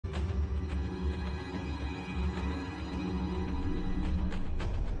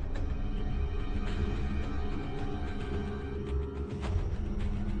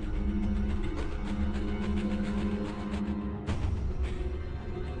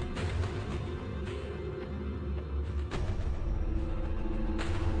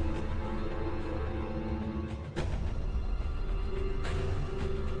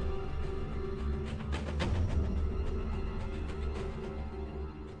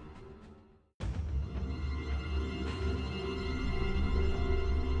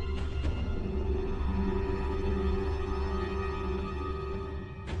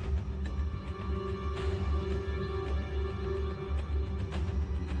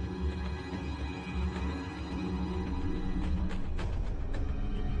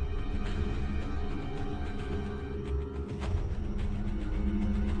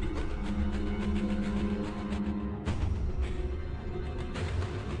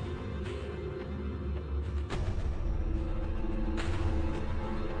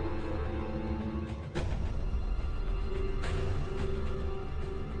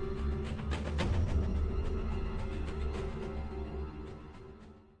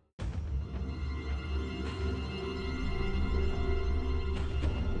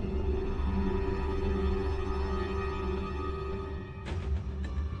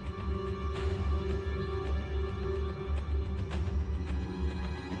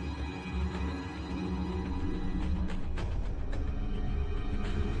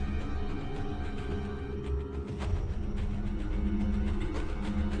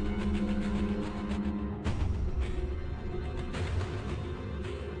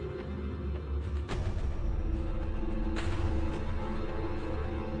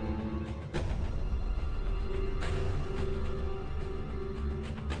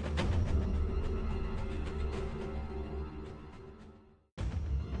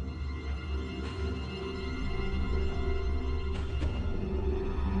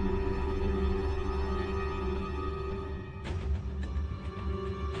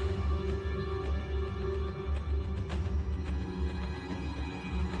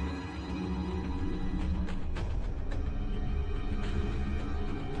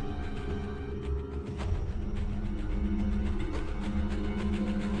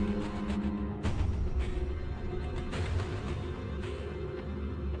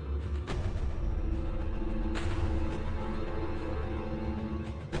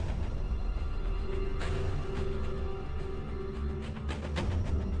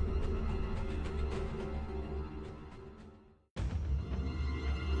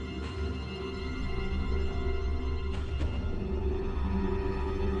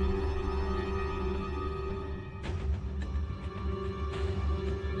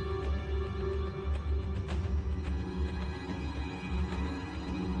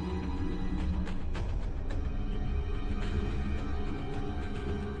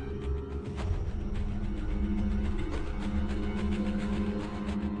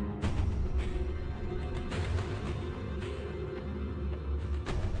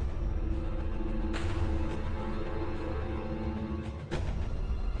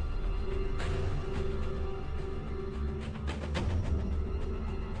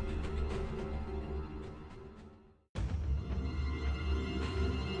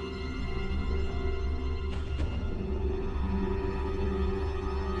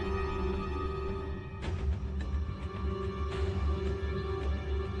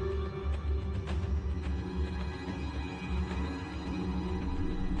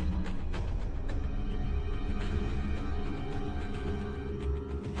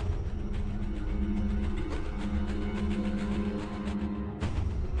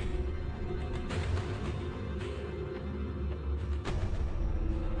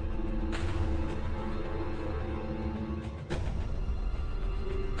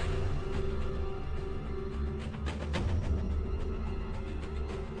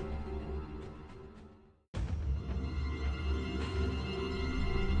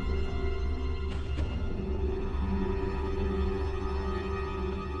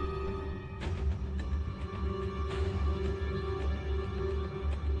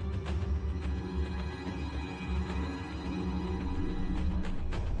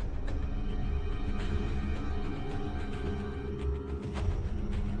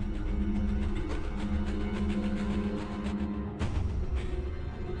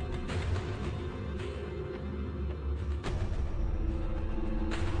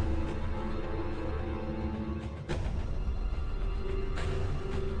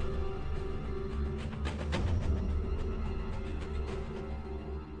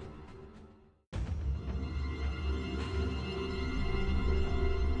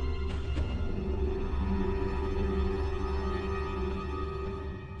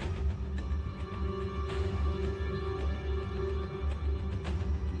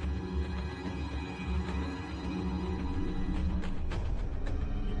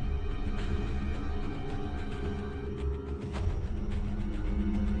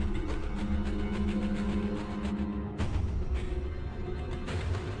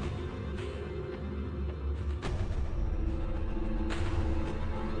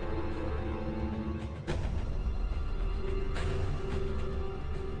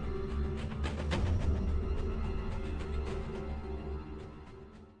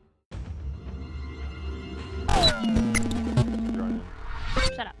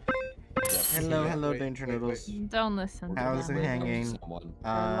Hello, Yeah, hello, wait, Danger wait, Noodles. Don't listen to How's it them. hanging? They're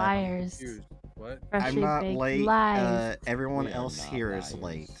liars. confused. What? I'm Freshly not baked late. lies. Everyone We are else not here is liars.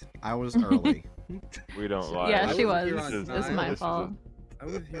 late. I was early. We don't lie. Yeah, I she was was. here on It's time. my This is fault. I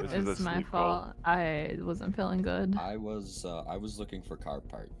was here. This is a It's my sleep call. fault. I wasn't feeling good. I was looking for car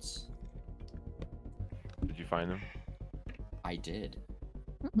parts. Did you find them? I did.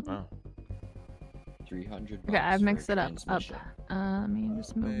 Oh. 300. Okay, I've for mixed it up. transmission. Let me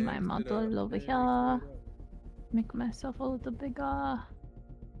just move my model over here. Make myself a little bigger. I'm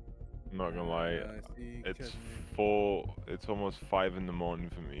not gonna lie. It's it's almost 5 in the morning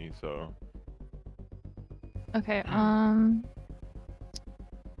for me, so. Okay,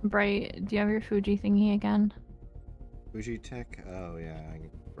 Bright, do you have your Fuji thingy again? Fuji Tech? Oh yeah, I can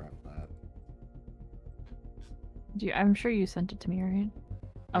grab that. I'm sure you sent it to me, right?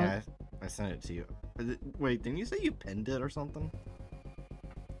 Yeah, I sent it to you. Wait, didn't you say you pinned it or something?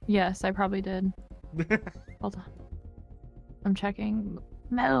 Yes, I probably did. Hold on. I'm checking.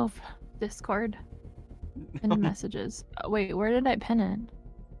 Move! Discord. Pin messages. Wait, where did I pin it?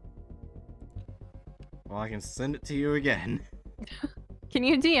 Well, I can send it to you again. Can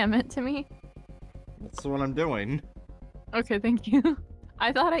you DM it to me? That's what I'm doing. Okay, thank you.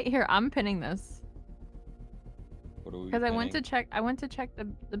 I thought I'm pinning this. What are we Because I went to pinning? check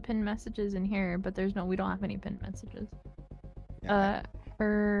the pinned messages in here, but we don't have any pinned messages. Yeah,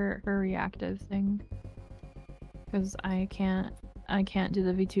 Her reactive thing. Because I can't do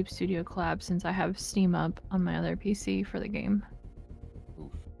the VTube Studio collab since I have Steam up on my other PC for the game.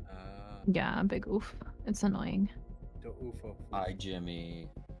 Oof. Yeah, big oof. It's annoying. The UFO. Hi, Jimmy.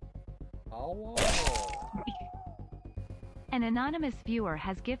 Hello. An anonymous viewer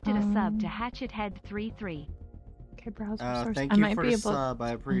has gifted a sub to HatchetHead33. Okay, browser source. Thank I you might for be the able... sub.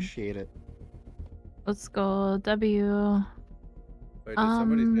 I appreciate it. Let's go W. Wait, did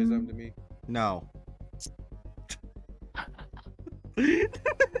somebody say something to me? No.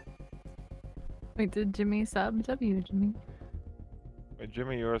 Wait, did Jimmy sub? W, Jimmy. Wait,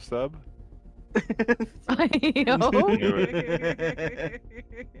 Jimmy, you're a sub? Yo.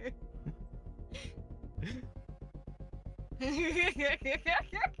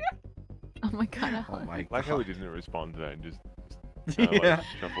 Oh my god. Oh my god. Like how we didn't respond to that and just Yeah.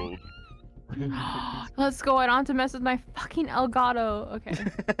 shuffled. Let's go. I don't have to mess with my fucking Elgato. Okay.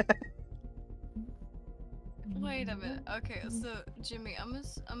 Wait a minute. Okay, so Jimmy,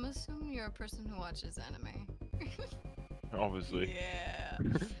 I'm assuming you're a person who watches anime. Obviously. Yeah.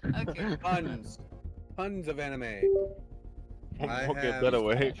 Okay. Tons of anime. I Won't get have- better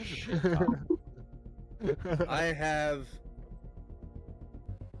way. I have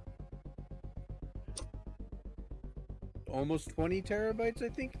almost 20 terabytes, I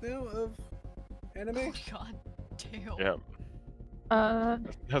think, now of anime. Oh god damn. Yeah.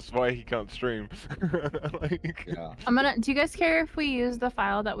 That's why he can't stream. Like... Yeah. Do you guys care if we use the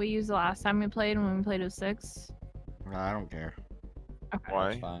file that we used the last time we played when we played with 6? I don't care. Okay. Why?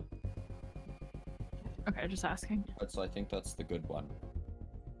 That's fine. Okay, just asking. I think that's the good one.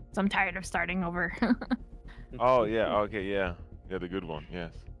 So I'm tired of starting over. Oh yeah. Okay. Yeah. Yeah, the good one.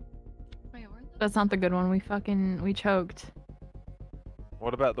 Yes. Wait, where the That's not the good one. We choked.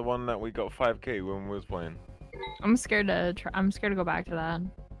 What about the one that we got 5K when we was playing? I'm scared to go back to that.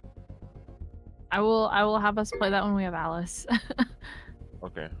 I will have us play that when we have Alice.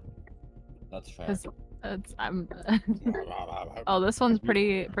 Okay. That's fair. 'Cause Oh, this one's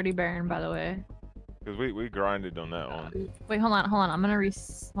pretty barren, by the way. Because we grinded on that one. Wait, hold on. I'm gonna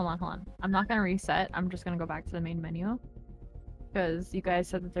hold on. I'm not gonna reset. I'm just gonna go back to the main menu. Because you guys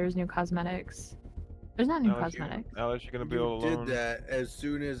said that there's new cosmetics. There's not new cosmetics. Alice, you're gonna be all alone. Did that as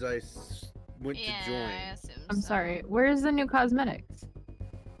soon as I went yeah, to join. I assume I'm so. sorry. Where's the new cosmetics?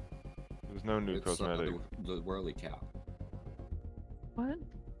 There's no new It's, cosmetic. the whirly cap. What?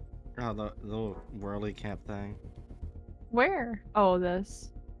 Oh, the little whirly cap thing. Where? Oh,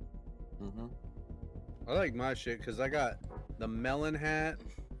 this. Mm-hmm. I like my shit because I got the melon hat,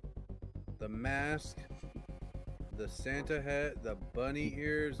 the mask, the Santa hat, the bunny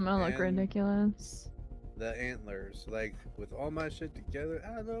ears, I'm gonna look and ridiculous. the antlers. Like, with all my shit together,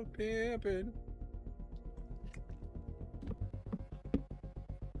 I look pimpin'.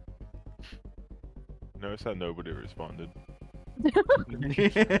 Notice how nobody responded. Nobody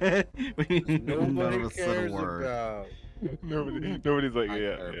Nobody said a cares word. about. Nobody's like, I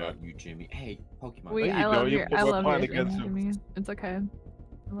yeah, care yeah. about you, Jimmy. Hey, Pokemon. Wait, I you love don't, you your put I more love point your against thingy, him. Jimmy. It's okay.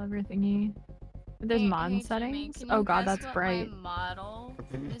 I love your thingy. There's Hey, mod Jimmy, settings. can Oh you god, guess that's what bright. My model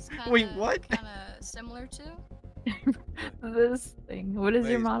is Wait, what? Kind of similar to. This thing. What is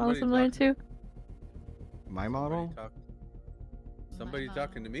your Wait, model somebody similar to? My model? Somebody My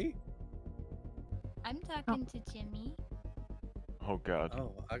talking to me? I'm talking to Jimmy. Oh God.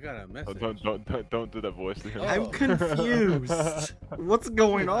 Oh, I got a Oh, message. don't do that voice to him. I'm Oh. confused. What's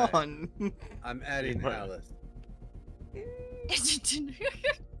going Right. on? I'm adding might- Alice. I'm just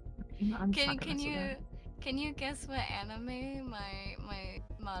not gonna Can say you that. can you guess what anime my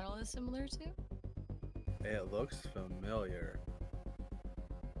model is similar to? It looks familiar.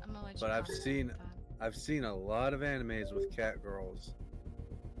 I'm gonna let you But I've comment seen- that. I've seen a lot of animes with cat girls.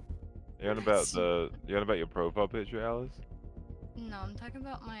 You on about your profile picture, Alice? No, I'm talking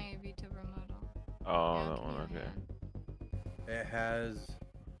about my VTuber model. Oh, Yeah, that give one. me your Okay. hand. It has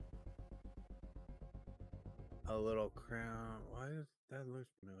a little crown. Why does that look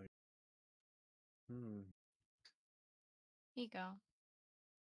familiar? Here you go.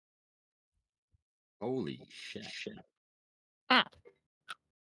 Holy shit.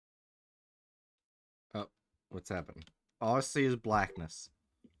 Oh, what's happening? All I see is blackness.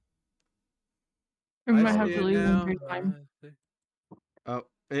 We I might have see to it leave in now. free time. Oh,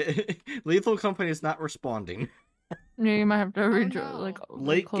 Lethal Company is not responding. Yeah, you might have to no. like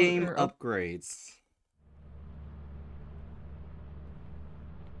Late close game or upgrades.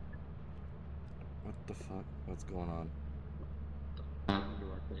 What the fuck? What's going on?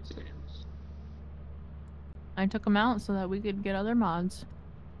 I took them out so that we could get other mods.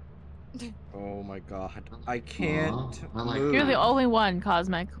 Oh my god. I can't I like move. You're the only one,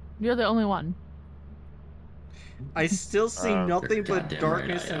 Cosmic. You're the only one. I still see nothing but goddamn right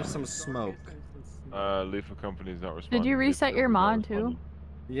darkness I and am. some smoke. Lethal Company's not responding. Did you Lethal reset your Company's not mod too? responding.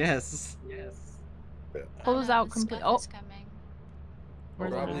 Yes. Close no, out the complete. scuff Oh, is coming.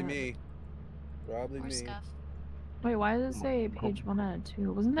 where's Probably that? me. Probably Or me. scuff. Wait, why does it say page 1 out of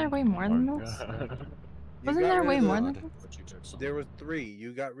 2? Wasn't there way more Oh than my this? God. You Wasn't got there rid way of more the- than God. this? There was 3.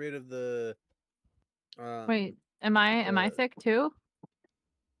 You got rid of the. Wait, am I thick too?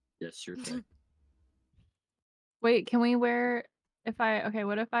 Yes, you're thick. Wait, can we wear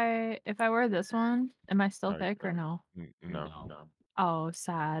what if I wear this one? Am I still No, you thick or don't. no? No. Oh,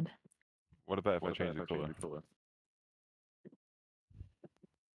 sad. What about if I change the color?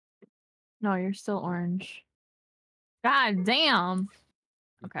 No, you're still orange. God damn.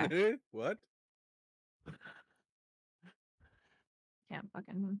 Okay. What? Can't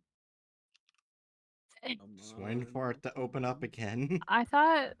fucking. Just waiting for it to open up again. I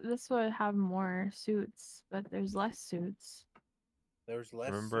thought this would have more suits, but there's less suits. There's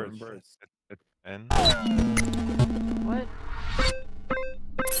less. Remember, suits. it's N. What?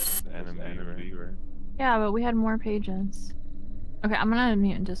 NMD, right? Yeah, but we had more pages. Okay, I'm gonna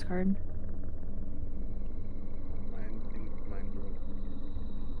mute in Discord. Mine broke.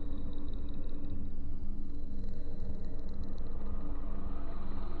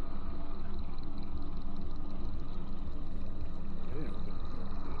 I didn't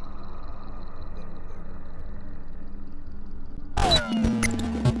open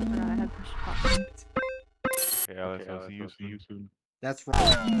Forgot I had push button. Okay, Alice, I'll see you soon. That's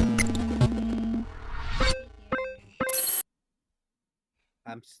wrong.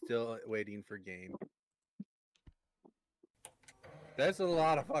 I'm still waiting for game. That's a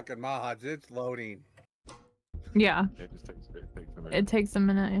lot of fucking mods. It's loading. Yeah, It just takes a minute. it takes a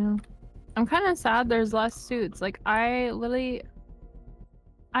minute, yeah. I'm kind of sad there's less suits. Like, I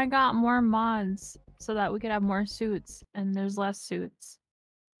got more mods so that we could have more suits, and there's less suits.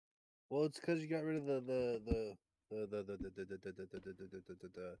 Well, it's because you got rid of the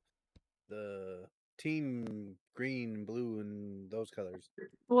team green, blue, and those colors.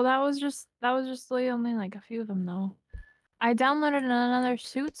 Well, that was just the only like a few of them though. I downloaded another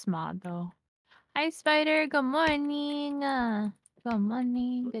suits mod though. Hi Spider, good morning. Good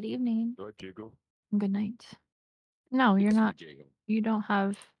morning, good evening, Do I jiggle? good night. No, you're not. You don't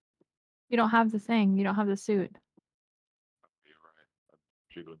have the thing. You don't have the suit. You're right. I'm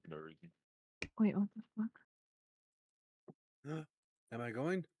jiggling for no reason. Wait, what the fuck? Am I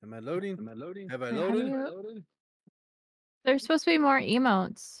going? Am I loading? Have I Wait, how do loaded? you... There's supposed to be more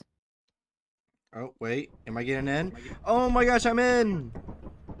emotes. Oh, wait. Am I getting in? Oh my gosh, I'm in!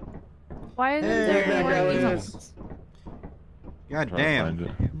 Why isn't Hey, there more Alice. emotes? God Trying to damn. find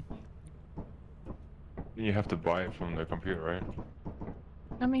it. You have to buy it from the computer, right?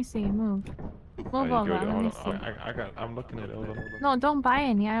 Let me see. Move. Move You over. go to- Let hold me on. see. I'm looking at it. Hold on. No, don't buy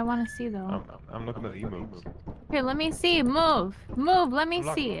any. I want to see though. I'm looking at the emotes. Okay, let me see. Move. Move. Let me I'm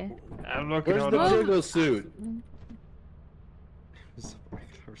not- see. I'm looking Where's at the Move. jiggle suit?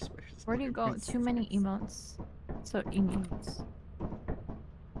 Where do you go? Too many emotes. So emotes.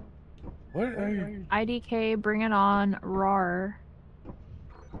 What are you? IDK, bring it on, roar.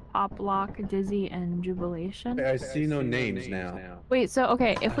 Pop Lock, Dizzy, and Jubilation. I see no names now. Wait, so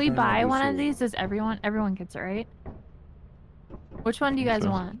okay, if we don't know buy who's one of who. these, does everyone gets it, right? Which one do you guys So-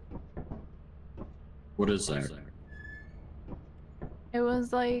 want? What is that? It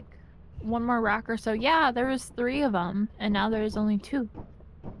was like one more rack or so. Yeah, there was 3 of them, and now there's only 2.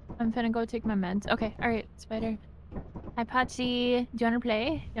 I'm finna go take my meds. Okay, all right, Spider. Hi, Patsy. Do you wanna play?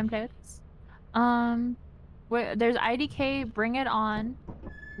 Do you wanna play with us? There's IDK, Bring It On,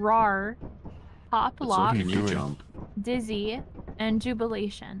 RAR, Pop It's Lock, letting you jump. Dizzy, and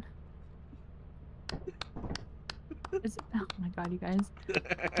Jubilation. Oh my god, you guys.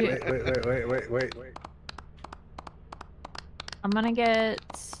 Wait. I'm gonna get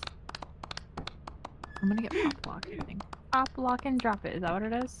Pop Lock, I think. Pop Lock and drop it. Is that what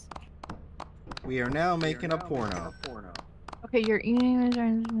it is? We are now making a porno. Okay, your email is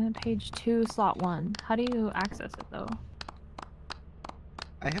on page 2, slot 1. How do you access it though?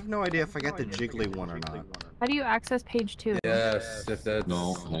 I have no idea if I got the jiggly one or not. How do you access page 2? Yes, if that's...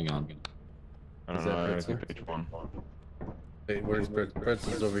 No, hang on. I don't Is that know. I Pretzel? think page 1. Wait, where's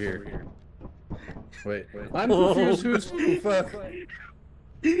Pretzel's over here? Wait. I'm confused who's who, fuck.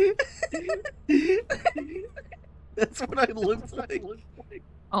 That's what I looked like.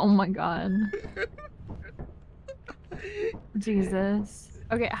 Oh my god. Jesus.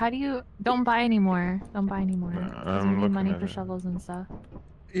 Okay, how do you... Don't buy anymore. Don't buy anymore. 'Cause we I'm need looking money at for it. shovels and stuff.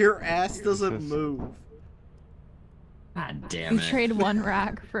 Your ass doesn't This is- move. God damn You it. trade one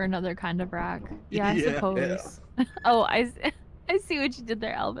rack for another kind of rack. Yeah, I Yeah. suppose. Oh, I see what you did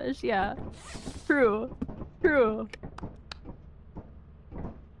there, Elvish. Yeah. True. True.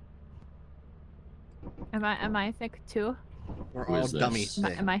 Am I thick too? We're Who all is dummy this?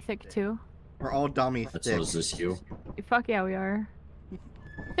 thick. Am I thick too? We're all dummy That's thick. is this you? Fuck yeah, we are.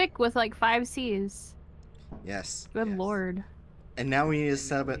 Thick with like 5 C's. Yes. Good lord. And now we need to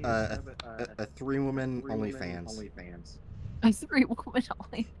set up a 3-woman OnlyFans. I 3-woman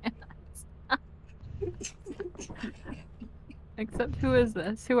OnlyFans. Except who is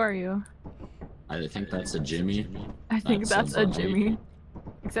this? Who are you? I think that's a Jimmy. I think That that's sounds a like me. Jimmy.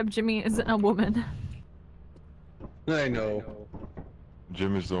 Except Jimmy isn't a woman. I know.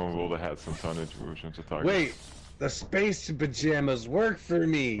 Jim is the one with all the hats and tonnage we were trying to target. Wait, the space pajamas work for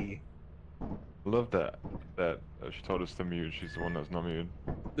me. I love that she told us to mute. She's the one that's not muted.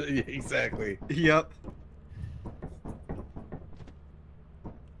 Exactly. Yep.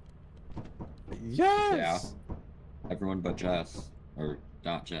 Yes. Everyone but Jess. Or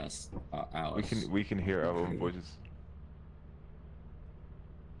not Jess. Alex. We can hear our own voices.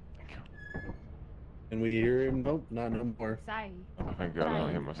 And we hear him. Nope, not no more. Sai. Oh, thank God I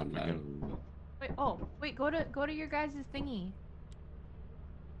don't hear myself Hello. again. Wait, go to your guys' thingy.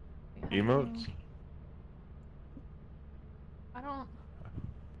 Wait, how do Emotes? you- I don't.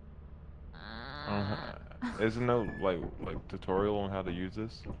 Isn't no like tutorial on how to use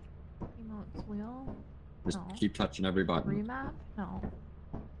this? Emotes wheel? Just No. keep touching every button. Remap? No.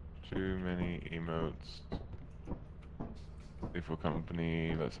 Too many emotes. Lethal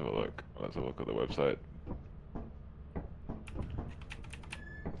company. Let's have a look. Let's have a look at the website.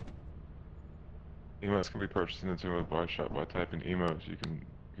 Emotes can be purchased in the buy shop by typing emotes. You can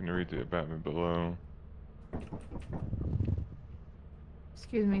read the about me below.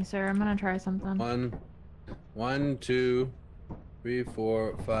 Excuse me, sir. I'm gonna try something. 1, 2, 3,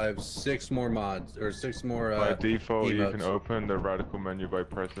 4, 5, 6 more mods or 6 more. By default, you can emotes. open the radical menu by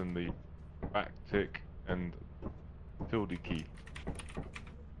pressing the back tick and tilde key.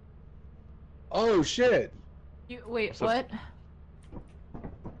 Oh shit! Wait, So- what?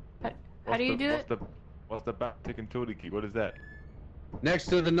 How do you do it? What's the back tick and tilde key? What is that? Next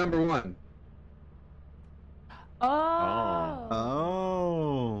to the number 1. Oh.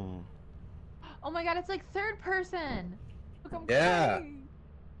 Oh. Oh my god, it's like third person. Look, I'm Yeah. crying.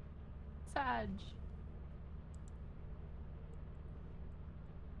 Sag.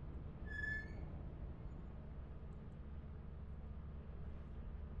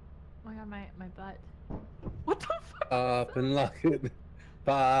 Oh my god, my butt. What the fuck? Pop and lock it.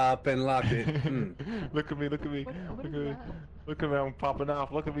 Pop and lock it. Look at me, look at me. What Look is at me. that? Look at me, I'm popping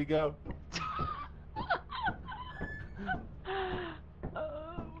off. Look at me go. What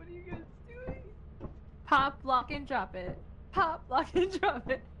are you guys doing? Pop, lock, and drop it. Pop, lock, and drop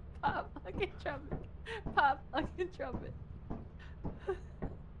it. Pop, lock, and drop it. Pop, lock, and drop it.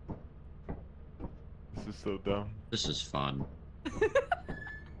 This is so dumb. This is fun.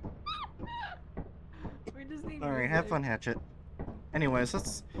 We just need All right, have fun, Hatchet. Anyways,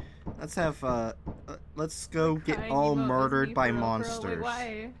 let's have let's go get Crying all emote is murdered me by for real, for real. Wait, monsters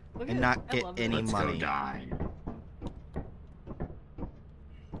why? Look and at not I get love it. any Let's money. go die.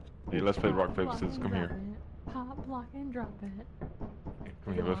 Hey, let's play rock, paper, Block scissors. and Come drop here. it. Pop, block, and drop it.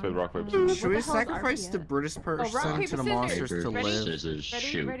 Come here, let's play rock, paper, What scissors. Should we the hell is sacrifice RP the at? British person rock, to paper, the scissors. monsters to Ready? live? Scissors, Ready?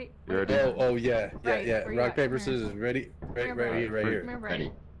 shoot. Ready? You ready? Oh yeah, Right, yeah. where you Rock, at? paper, Come here. scissors. Ready? Come Right, here, right bro. here, right Come here. Come here, bro.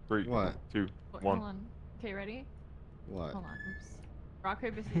 Ready. 3, What? 2, Hold 1. on. Okay, ready? What? Hold on. Oops. Rock,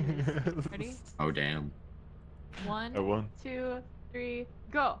 paper, scissors. Ready? Oh damn. 1, I won. 2, 3,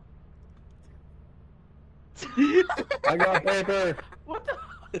 go. I got paper. What the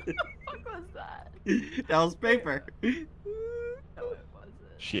fuck was that? That was paper. No, it wasn't.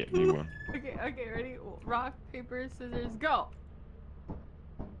 Shit, you won. Okay, okay, ready? Rock, paper, scissors, go.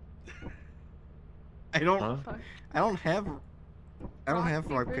 I don't. Huh? Fuck. I don't have. I don't have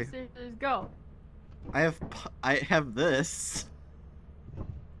rock paper. scissors, go. I have this.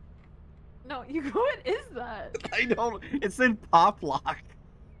 No, you. What is that? I don't. It's in pop lock.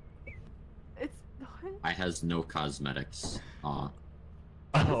 It's. What? I has no cosmetics. Oh,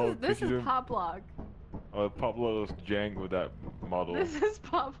 This could you is do- pop log. Oh, Pablo looks jank with that model. This is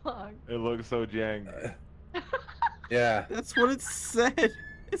pop log. It looks so jank. Yeah. That's what it said.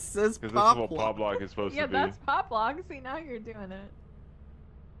 It says Because this is pop what lock. pop lock is supposed Yeah, to be. that's pop log. See, now you're doing it.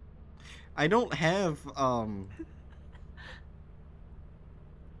 I don't have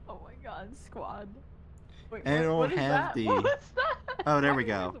Oh my god, squad. Wait, I don't what is have that? the- What's that? Oh, there Why we are you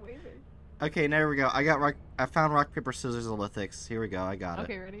go. guys waving? Okay, there we go. I got rock. I found rock paper scissors lithics. Here we go. I got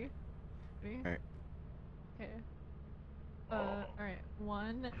Okay, it. ready? Ready? Alright. Okay. Alright.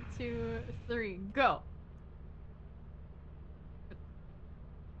 1, 2, 3, go.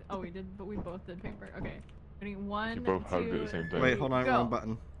 Oh, we did, but we both did paper. Okay. Ready? 1, You both hugged at 2, the same time. Wait, hold on. go. Wrong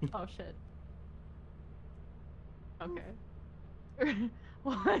button. Oh shit. Okay.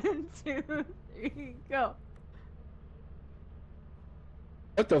 1, 2, 3, go.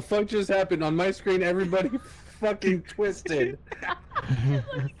 What the fuck just happened on my screen? Everybody fucking twisted.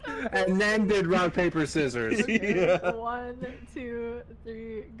 And then did rock, paper, scissors. Okay. Yeah. 1, 2,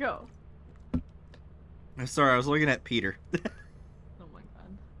 3, go. I'm sorry. I was looking at Peter. Oh my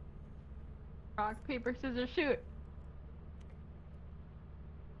god. Rock, paper, scissors, shoot.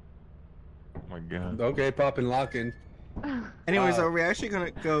 Oh my god. Okay, popping, locking. Anyways, are we actually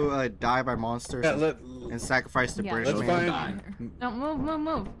gonna go die by monsters Yeah, and sacrifice the Yeah. British Let's man? find- No, move.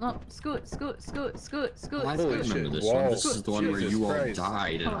 No, scoot. Well, I Holy remember shit, this whoa, one. This is the one where Jesus you all Christ.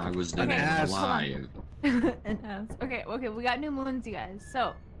 died and Hold on. I was Okay, the ass. alive. An ass. Okay, we got new moons, you guys.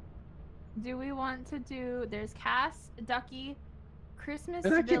 So, do we want to do? There's Cass, Ducky, Christmas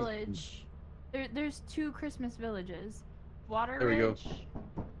And I can- Village. There's 2 Christmas villages. Water There we go. Ridge.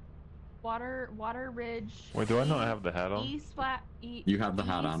 Water Ridge. Wait, do I not have the hat on? East Flat. You have the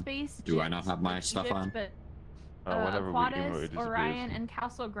hat on. Space, Do I not have my Egypt, stuff on? But Whenever we Aquatis, disappears. Orion, and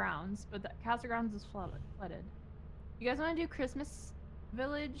Castle Grounds, but the Castle Grounds is flooded. You guys want to do Christmas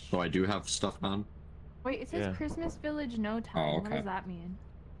Village? So I do have stuff on. Wait, it says Yeah. Christmas Village no time. Oh, What okay. does that mean?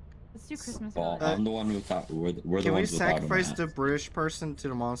 Let's do Christmas Well, Village. I'm the one without. We're the Can we ones without a sacrifice hat. the British person to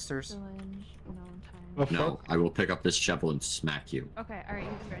the monsters? Village no Oh, time. No, I will pick up this shovel and smack you. Okay, alright, you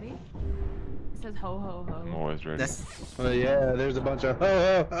guys ready? It says ho ho I'm ho. always ready. That's Yeah, there's a bunch of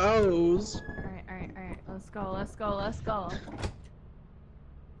ho-ho-hos. Alright. Let's go.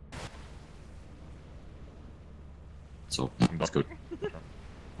 So let's go.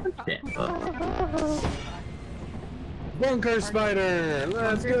 Yeah. Bunker spider,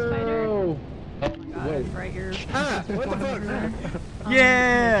 let's Bunker spider. go. Oh my god, Wait. right here. Ah, what the fuck?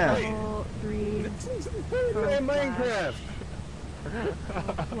 Yeah! Level 3. Hey, Minecraft.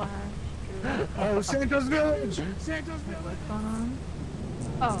 Oh, Santa's village. What's going on?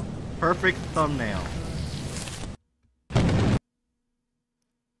 Oh. perfect thumbnail.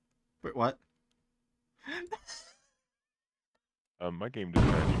 Wait, what? My game just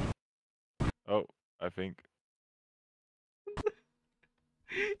crashed. Oh, I think.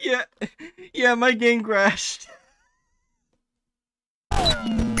 Yeah, my game crashed.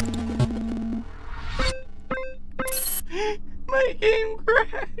 My game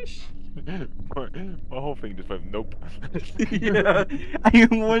crashed. my whole thing just went nope. Yeah,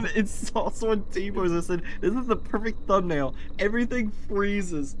 it's also on T-Pose. I said, this is the perfect thumbnail. Everything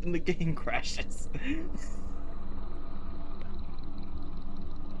freezes and the game crashes.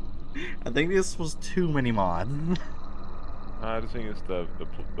 I think this was too many mods. I just think it's the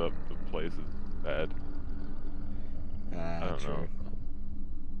place is bad. I don't know.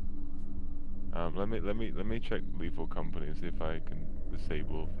 Let me check Lethal Company and see if I can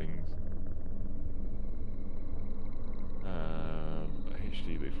disable things.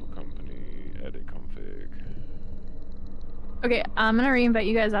 HD Lethal Company, edit config. Okay, I'm gonna reinvite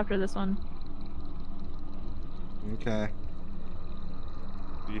you guys after this one. Okay.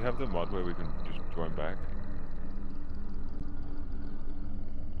 Do you have the mod where we can just join back?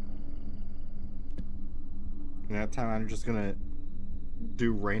 And that time I'm just gonna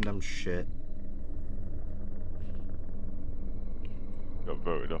do random shit. Got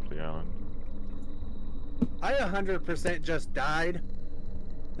voted off the island. I 100% just died.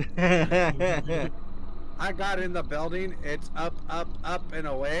 I got in the building. It's up, up, up, and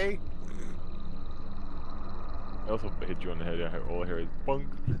away. I also hit you on the head. All I hear is bunk.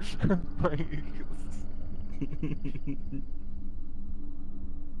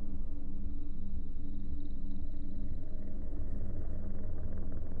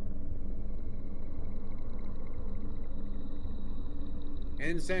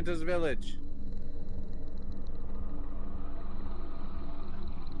 In Santa's village.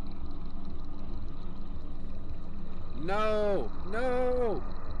 No! No!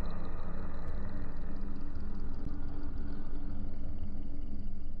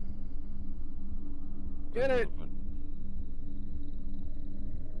 Get it!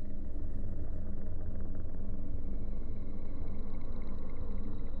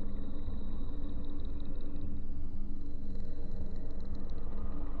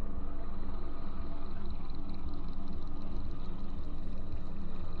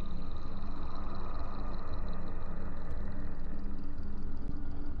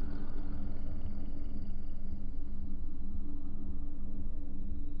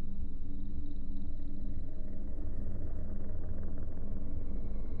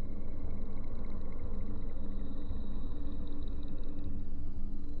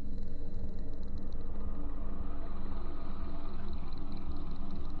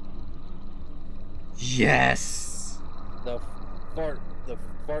 Yes! The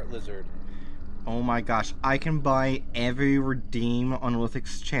fart lizard. Oh my gosh, I can buy every redeem on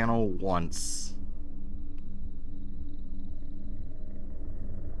Lithics channel once.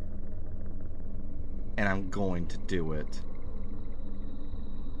 And I'm going to do it.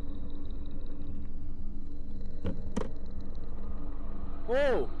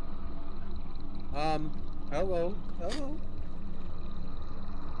 Whoa! Hello. Hello.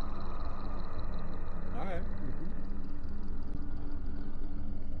 Alright.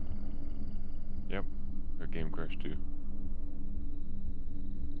 Yep. Our game crashed too.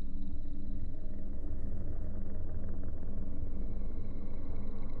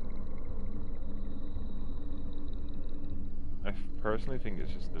 I personally think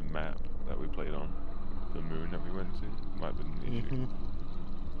it's just the map that we played on. The moon that we went to might have been an issue.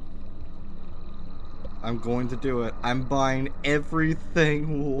 I'm going to do it. I'm buying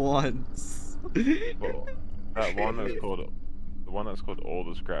everything once. Well, that one that's called the one that's called All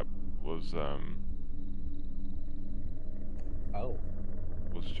the Scrap was Oh.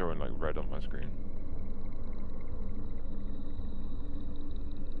 was showing like red on my screen.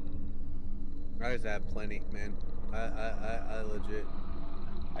 I just have plenty, man. I legit.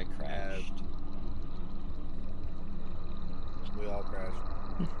 I crashed. We all crashed.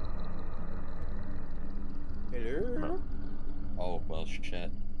 Hello? Oh, well,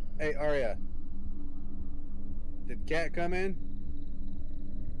 shit. Hey, Arya. Did Cat come in?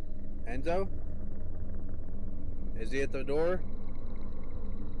 Enzo? Is he at the door?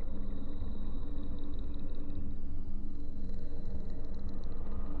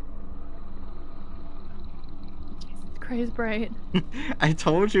 Crazy bright. I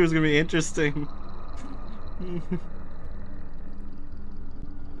told you it was going to be interesting.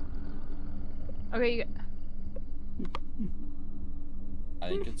 Okay, you... I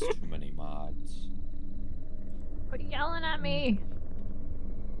think it's too many mods. Quit yelling at me.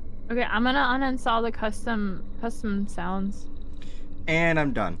 Okay, I'm gonna uninstall the custom sounds. And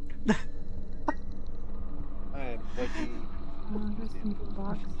I'm done. I am lucky. Custom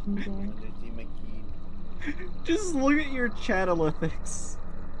box music. Just look at your chatalytics.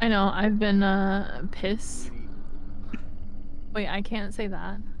 I know, I've been pissed. Wait, I can't say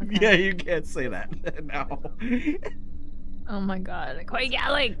that. Okay. Yeah, you can't say that now. Oh my god, quit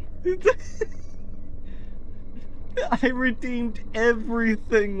yelling! I redeemed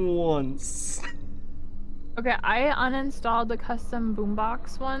everything once. Okay, I uninstalled the custom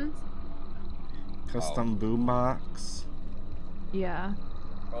boombox ones. Custom boombox. Yeah.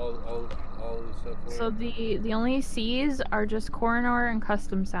 All the stuff. So the only C's are just corridor and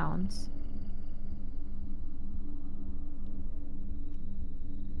custom sounds.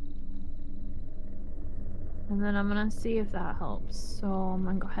 And then I'm gonna see if that helps. So I'm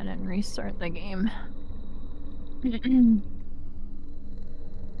gonna go ahead and restart the game.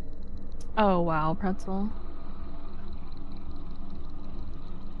 Oh wow, pretzel.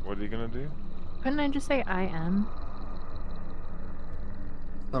 What are you gonna do? Couldn't I just say I am?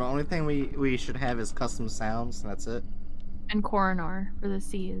 So the only thing we should have is custom sounds, and that's it. And coroner for the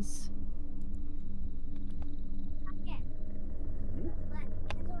C's.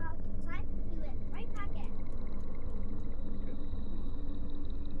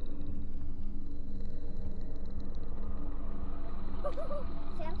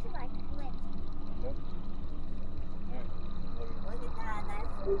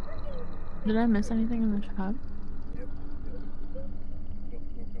 Did I miss anything in the chat?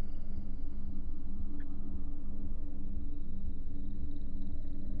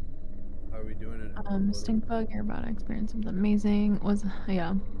 Are we doing it? Stink bug, you're about to experience something amazing.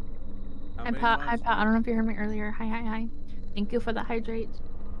 Yeah. Hi Pat, I don't know if you heard me earlier. Hi. Thank you for the hydrate.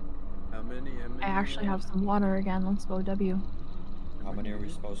 How many? I actually have some water again. Let's go W. How many are we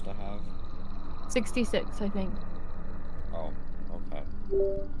supposed to have? 66, I think. Oh, okay.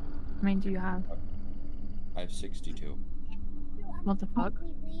 How many do you have? I have 62. What the fuck?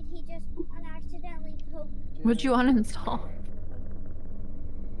 What'd you uninstall?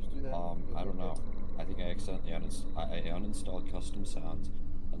 I don't know. I think I accidentally uninstalled custom sounds,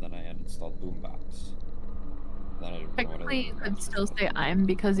 and then I uninstalled boombox. Then I don't know what Technically, you other could boombox still was. say I'm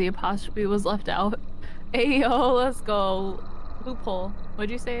because the apostrophe was left out. Hey yo, let's go. Loophole. What'd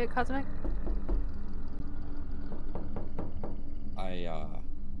you say, Cosmic?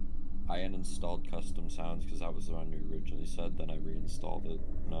 I uninstalled custom sounds because that was the one you originally said, then I reinstalled it.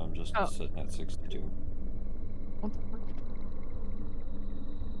 Now I'm just sitting at 62. What the fuck?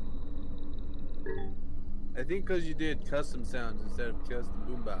 I think because you did custom sounds instead of custom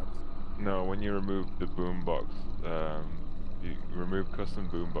boombox. No, when you remove the boombox, you remove custom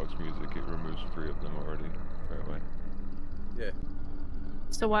boombox music, it removes 3 of them already, right away. Yeah.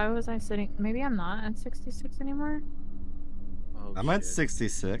 So why was I sitting? Maybe I'm not at 66 anymore? Oh, I'm at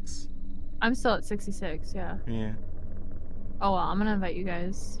 66. I'm still at 66, yeah. Yeah. Oh well, I'm gonna invite you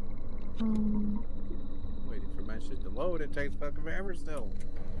guys. Waiting for my shit to load. It takes fucking forever still.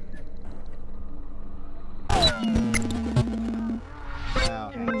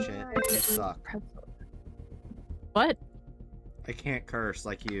 Wow, shit. You suck. What? I can't curse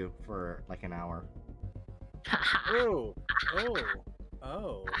like you for like an hour. Oh.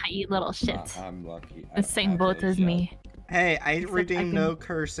 You little shit. I'm lucky. The same boat as me. Hey, I Except redeemed I no can-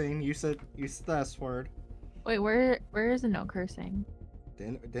 cursing. You said the S word. Wait, where is the no cursing?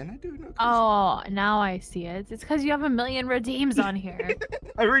 Didn't I do no cursing? Oh, now I see it. It's because you have a million redeems on here.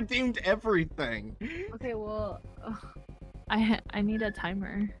 I redeemed everything. Okay, well, I need a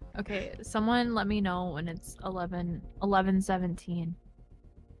timer. Okay, someone let me know when it's 11:17.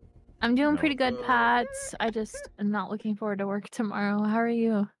 I'm doing pretty good, Pats. I just am not looking forward to work tomorrow. How are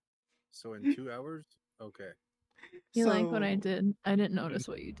you? So in 2 hours? Okay. You like what I did? I didn't notice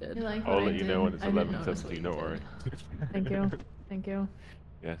what you did. I'll let you know when it's 11:17, don't worry. Thank you. Thank you.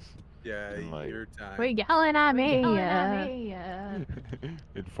 Yes. Yeah, In like, your time. Quit yelling at me.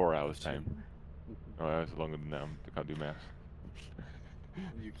 in 4 hours time. Oh, that's longer than that. I can't do math.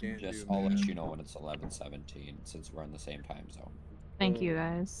 You can't Just do I'll let math. you know when it's 11:17 since we're in the same time zone. Thank you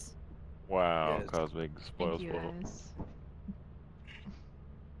guys. Wow, Yes. Cosmic spoils Thank you for. guys.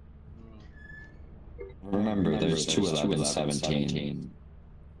 Remember, there's 2 11:17.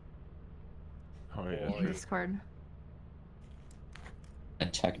 Oh yeah. Boy. Discord.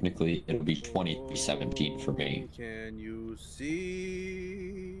 And technically, it'll be 20:17 for me. Can you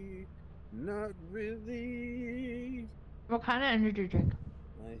see? Not really. What kind of energy drink?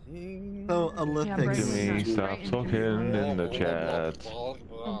 I think. So Yeah, Olympics. Jimmy, stop talking in the chat. Oh,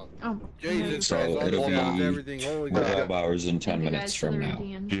 Jesus So Christ, it'll be everything. Holy 12 God. hours and 10 thank you minutes guys for from the now.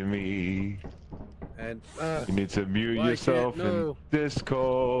 redeem. Jimmy, And you need to mute Why yourself can't- no. in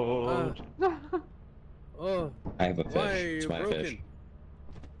Discord. oh, I have a why are fish. you It's my broken? fish.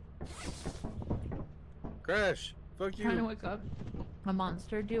 Crash, fuck Trying to you. wake up. A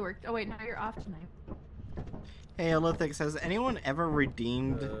monster. Do work. Oh wait, no, you're off tonight. Hey, Olympics, has anyone ever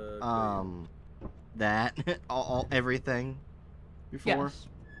redeemed that everything before? Yes.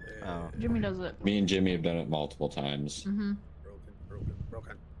 Oh. Jimmy does it. Me and Jimmy have done it multiple times.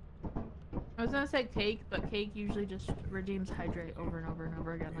 Broken. I was gonna say Cake, but Cake usually just redeems Hydrate over and over and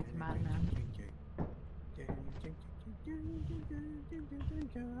over again like a madman.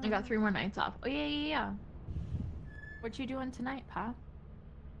 I got 3 more nights off. Oh yeah. What you doing tonight, Pa?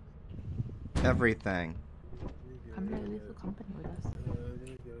 Everything. Come to Lethal Company with us.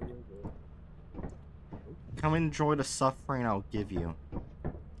 Come enjoy the suffering I'll give you.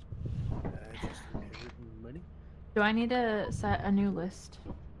 Do I need to set a new list?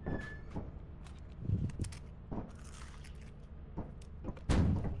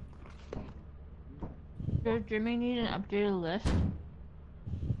 Does Jimmy need an updated list?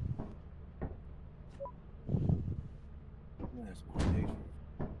 That's more tasteful.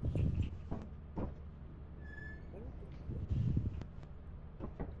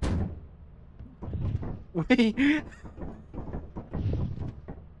 Wait.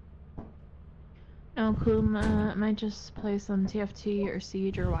 No, Clue might just play some TFT or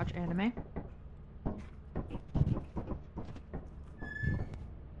Siege or watch anime.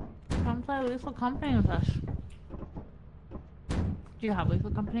 Come play Lethal Company with us. Do you have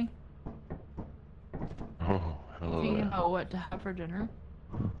Lethal Company? Oh, hello Do you there. know what to have for dinner?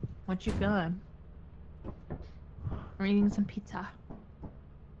 What you feeling? I'm eating some pizza.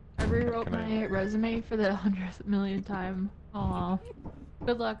 I rewrote Can I- my resume for the 100th million time. Aw.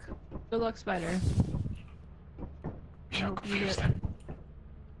 Good luck. Good luck, Spider. I Shall hope you confuse get, them.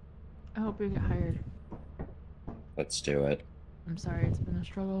 I hope you get hired. Let's do it. I'm sorry, it's been a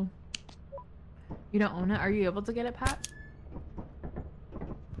struggle. You don't own it? Are you able to get it, Pat?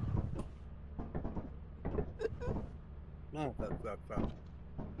 No, fuck.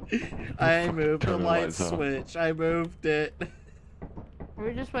 I Fucking moved the turn the light lights off. switch. I moved it. Are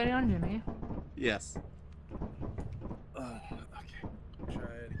we just waiting on Jimmy? Yes. Okay. Try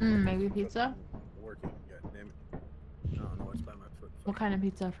it. Maybe pizza? Working, goddammit. I don't know what's by my foot. What kind of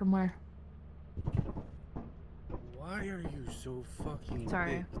pizza? From where? Why are you so fucking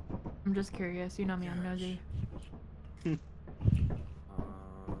Sorry. big? I'm just curious. You know me, I'm nosy. Um,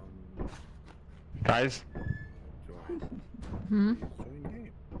 Guys, join. Hmm? Join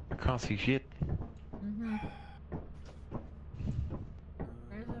game. I can't see shit. Mm-hmm.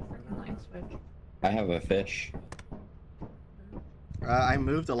 Where's the freaking light switch? I have a fish. I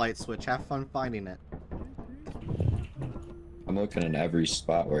moved the light switch. Have fun finding it. I'm looking in every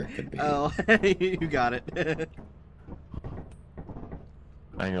spot where it could be. Oh, you got it.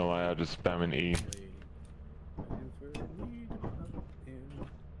 I ain't gonna lie, I just spamming E.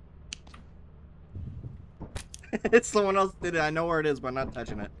 It's someone else did it. I know where it is, but I'm not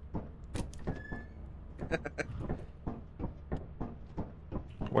touching it.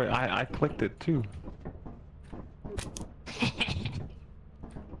 Wait, I clicked it too.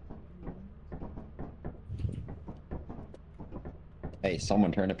 Hey,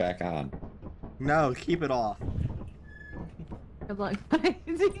 someone turn it back on. No, keep it off. Good luck finding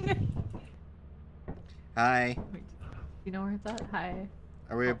it. Hi. Wait, do you know where it's at? Hi.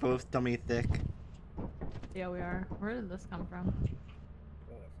 Are we both dummy thick? Yeah, we are. Where did this come from?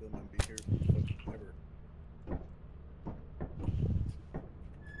 God, I feel I'm be here for fucking ever.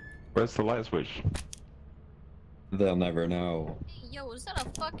 Where's the light switch? They'll never know. Hey, yo, is that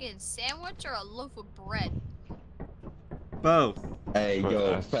a fucking sandwich or a loaf of bread? Both. Hey, But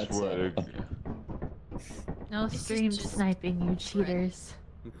yo, I pretzel. swear to- No This is stream just sniping, you bread. cheaters.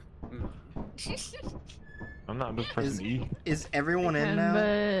 I'm not just pressing E. Is everyone in And, now?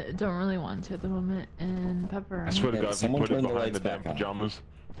 but don't really want to at the moment. And Pepper. I swear to Yeah, God, if you someone put it turn the behind the lights damn back on. pajamas.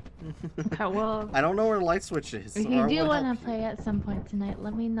 Okay, well, I don't know where the light switch is. if so you I do would want help to you. play at some point tonight,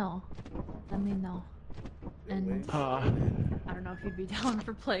 let me know. Let me know. And I don't know if you'd be down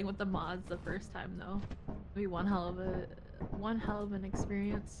for playing with the mods the first time though. It'd be one hell of an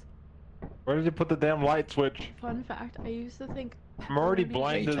experience. Where did you put the damn light switch? Fun fact: I used to think I'm already pepperoni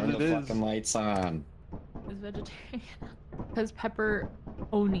blind Hey, as turn it the is. fucking lights on. is vegetarian because pepper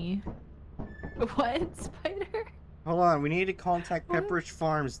oni. What, Spider? Hold on, we need to contact Pepperidge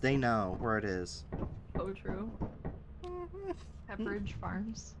Farms. They know where it is. Oh, true. Pepperidge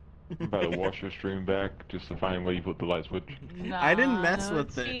Farms. I'm about to wash your stream back just to find where you put the light switch. I didn't mess no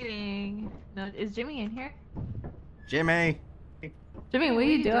with it. cheating. No, is Jimmy in here? Jimmy. Jimmy, what are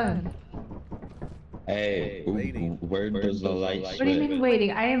you doing? Hey, Waiting. where does the light What do you mean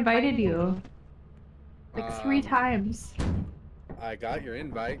waiting? I invited you. Like 3 Um, times. I got your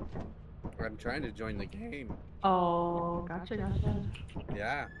invite. I'm trying to join the game. Oh, gotcha.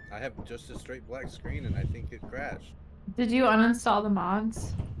 Yeah, I have just a straight black screen and I think it crashed. Did you uninstall the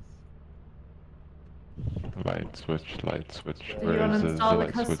mods? Light switch, light switch. Did Did you Where is the uninstall the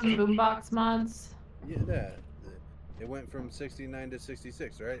light custom switch? boombox mods? Yeah, that. It went from 69 to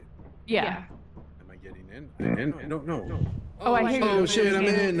 66, right? Yeah. Am I getting in? I don't know. Oh, I hear you. Oh shit, I'm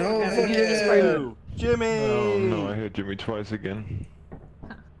in. Oh, Yeah, fuck you just yeah. Jimmy. Oh no, I hit Jimmy twice again.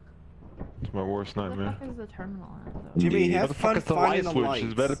 It's my worst Where the nightmare. fuck is the terminal at, though? Jimmy, Indeed. have Where the fuck fun is the light finding the switch? lights.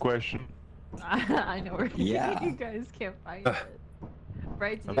 Is a better question. I know where Yeah. you guys can't find it.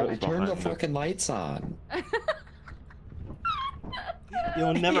 Right? I Did thought you it was Turn the behind the- fucking lights on.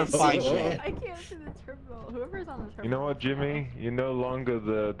 You'll never Oh, find shit. it. I can't see the terminal. Whoever's on the terminal. You know what, Jimmy? You're no longer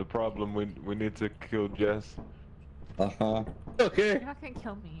the problem. We need to kill Jess. Uh-huh. Okay. You're not gonna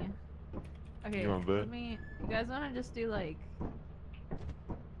kill me. Okay, You want bet? you guys wanna just do like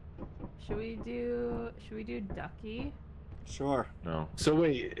should we do Ducky? Sure. No. So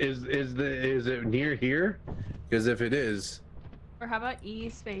wait, is it near here? Because if it is, Or how about E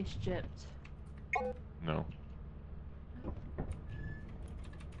space gypped? No.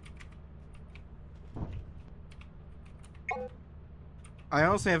 I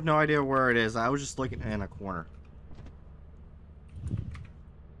honestly have no idea where it is. I was just looking in a corner.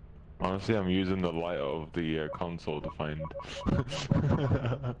 Honestly, I'm using the light of the console to find.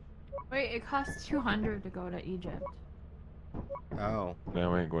 Wait, it costs 200 to go to Egypt. Oh.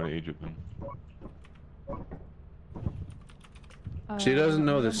 No, I ain't going to Egypt then. she doesn't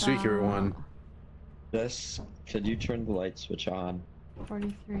know the what secret one. about Jess, could you turn the light switch on?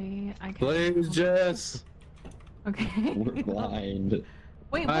 43. I can. Blaze Jess. Okay. We're blind.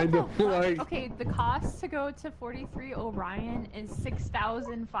 Wait, I what the don't fuck? like- Okay, the cost to go to 43 Orion is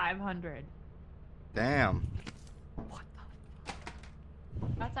 6,500. Damn. What the fuck?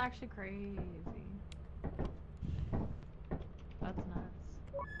 That's actually crazy. That's nuts.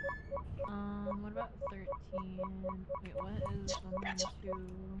 What about 13? Wait, what is 112?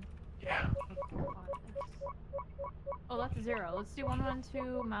 Yeah. Oh, that's 0. Let's do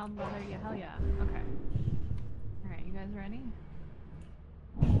 112 mild weather. Yeah, hell yeah. Okay. Alright, you guys ready?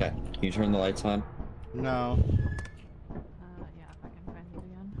 Okay, can you turn the lights on? No. Yeah, if I can find it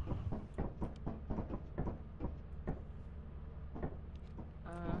again.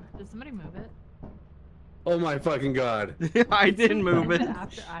 Did somebody move it? Oh my fucking god. I didn't move it.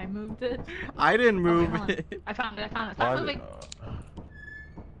 After I moved it? I didn't Oh, wait, move hold on. it. I found it, Stop Why moving!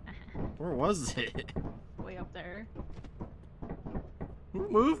 Where was it? Way up there. Who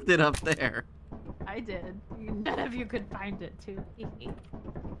moved it up there? I did. None of you could find it, too.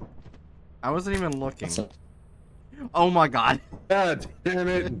 I wasn't even looking. What's up? Oh my god. God damn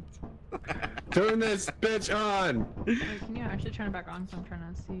it. Turn this bitch on. Wait, can you actually turn it back on? Because I'm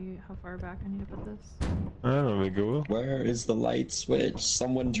trying to see how far back I need to put this. I don't think it will. Where is the light switch?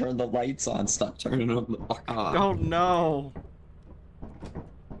 Someone turn the lights on. Stop turning them the fuck on. Don't know.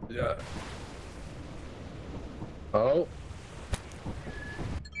 Yeah. Oh.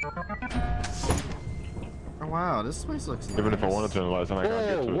 Oh wow, this place looks nice. Even if I want to turn the lights on, I can't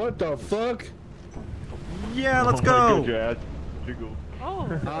get Whoa, to it. what the fuck? Yeah, let's Oh my God, go. your ass jiggled. Oh!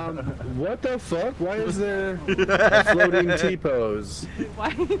 What the fuck? Why is there a floating T-pose?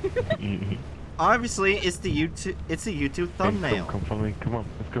 Why? Obviously, it's the YouTube. It's a YouTube thumbnail. Come follow me. Come on,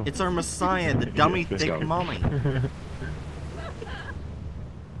 let's go. It's our messiah, the dummy let's thick go. mummy. Wait,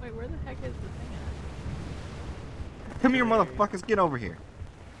 where the heck is the thing at? Come here, motherfuckers. Get over here.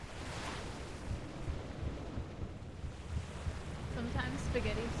 Sometimes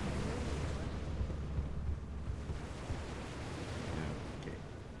spaghetti. Okay.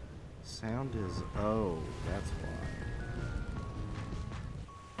 Sound is oh, that's why.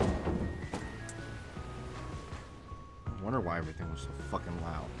 I wonder why everything was so fucking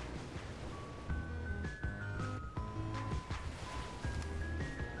loud.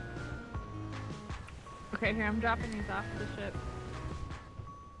 Okay, here, I'm dropping these off the ship.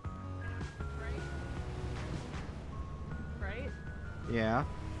 Right? Yeah,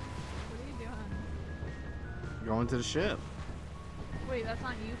 What are you doing? going to the ship. Wait, that's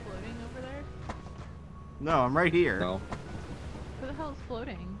not you floating over there? No, I'm right here. No. Who the hell is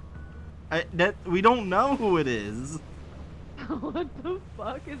floating? We don't know who it is. What the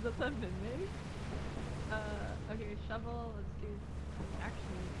fuck? Is that the Minmay? Okay, shovel, let's do...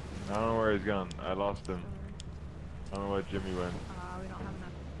 Actually... I don't know where he's gone. I lost him. I don't know where Jimmy went. We don't have enough.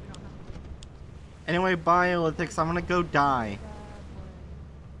 We don't have enough. Anyway, bye, Olympics. I'm gonna go die.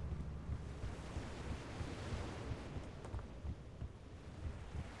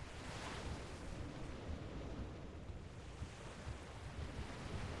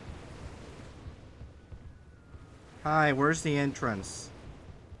 Hi, where's the entrance?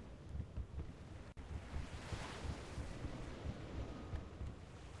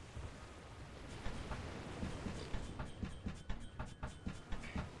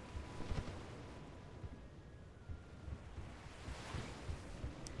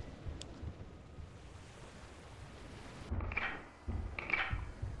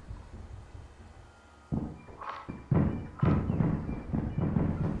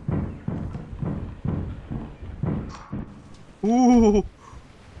 Ooh!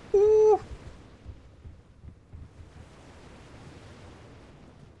 Ooh!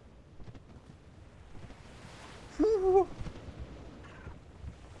 Ooh.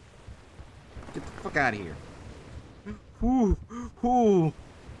 Get the fuck out of here. Ooh! Ooh!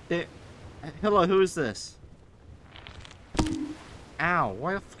 Hello, who is this? Ow,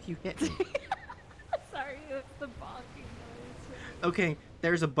 why the fuck you hit me? Sorry, it's the bonking noise. Okay,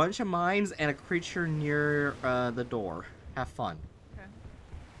 there's a bunch of mines and a creature near the door. Have fun. Okay.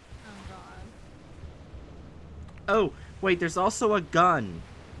 Oh god. Oh, wait, there's also a gun.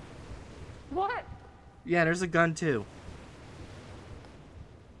 What? Yeah, there's a gun too.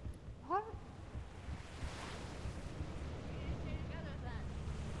 What?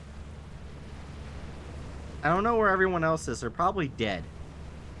 I don't know where everyone else is. They're probably dead.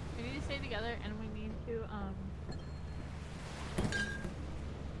 We need to stay together and we need to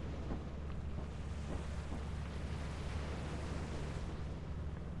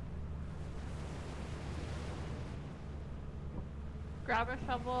grab a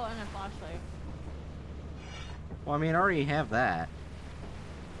shovel and a flashlight. Well, I mean, I already have that.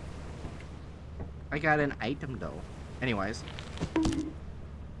 I got an item though. Anyways,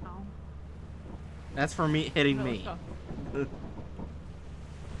 Oh. that's for me hitting No, me. let's go.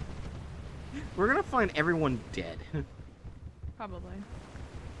 We're gonna find everyone dead. Probably.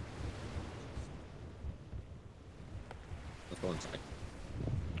 Let's go inside.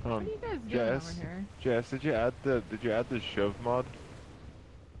 What are you guys doing Jess, over here? Jess, did you add the shove mod?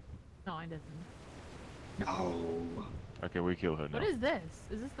 No, I didn't. No. Okay, we kill her now. What is this?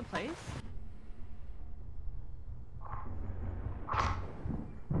 Is this the place?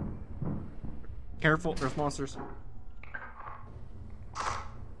 Careful, there's monsters.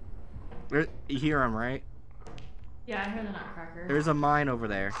 You hear them, right? Yeah, I heard the nutcracker. There's a mine over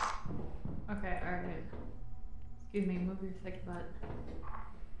there. Okay, alright. Excuse me, move your thick butt.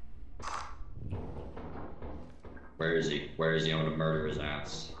 Where is he? Where is he? I want to murder his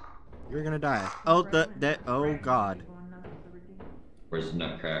ass. You're gonna die. Oh, oh god. Where's the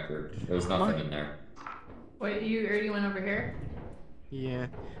nutcracker? There's nothing in there. Wait, you already went over here? Yeah.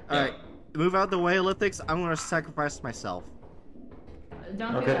 Alright, move out the way, Lithics. I'm gonna sacrifice myself.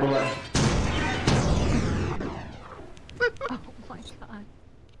 Don't Okay, do well, that. Oh my god.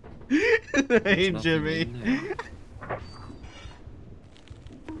 Hey, nothing Jimmy. in there.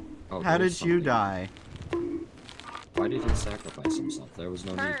 Oh, How there's did you something. die? Why did he sacrifice himself? There was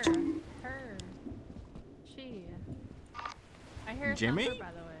no Her. need to. Her. She. I hear a Jimmy? thumper,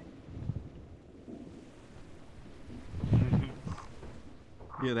 by the way.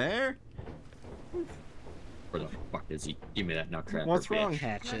 You there? Where the fuck is he? Give me that nutcracker. What's bitch. wrong,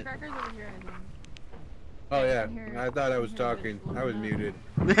 Hatchet? Nutcracker's over here, I think. Oh yeah, can hear- I thought I was I can hear talking. this I was looking muted.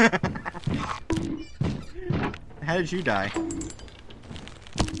 How did you die?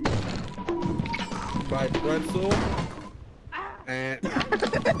 By pretzel. And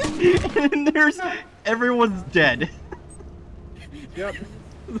And there's everyone's dead. yep.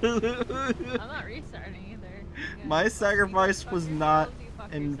 I'm not restarting either. Yeah. My sacrifice Fuck was yourselves, not you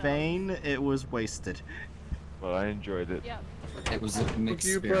fuck in yourselves. vain. It was wasted. Well, I enjoyed it. Yep. It was an Fuck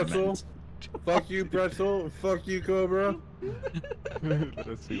you, pretzel. experiment. Fuck you, pretzel. Fuck you, Cobra.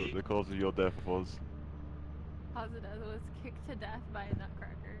 Let's see what the cause of your death was. Positive was kicked to death by a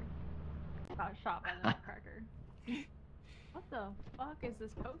nutcracker. Got shot by the nutcracker. What the fuck is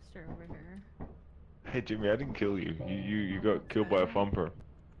this poster over here? Hey Jimmy, I didn't kill you. You got killed by a thumper.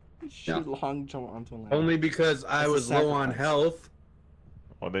 Should long jump onto a ladder. Only because I That's a was low on sacrifice. health.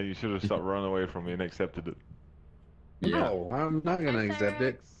 Well, then you should have stopped running away from me and accepted it. Yeah. No, I'm not gonna Hi, accept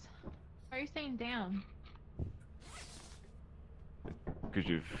it. Cyrex. Why are you staying down? Because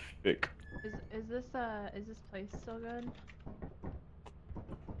you're thick. Is this place still good?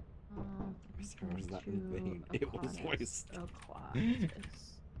 Was not in vain. It was wasted.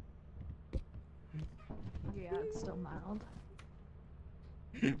 Aquatics. Yeah, it's still mild.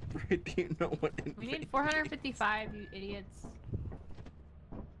 Brett, do you know what in We vain need 455, you idiots.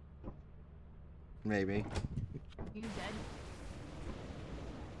 Maybe. You dead?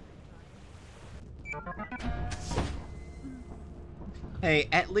 Hey,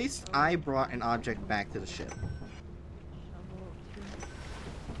 at least I brought an object back to the ship.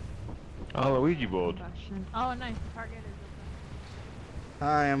 Shovel Oh, Luigi board. combustion. Oh, nice. The target is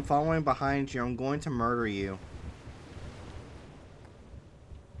Hi, I'm following behind you. I'm going to murder you.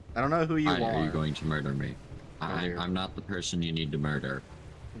 I don't know who you Why are. are you going to murder me? Here. I'm not the person you need to murder.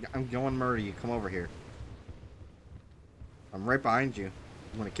 I'm going to murder you. Come over here. I'm right behind you.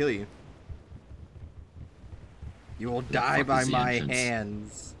 I'm gonna kill you. You will die fuck by is the my entrance?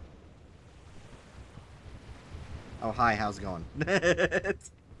 hands. Oh, hi. How's it going?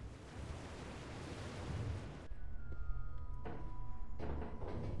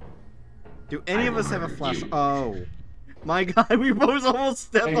 Do any of us have a murder flash? you. Oh. My god, we both almost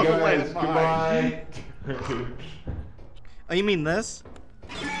stepped on the landmine. Oh, you mean this?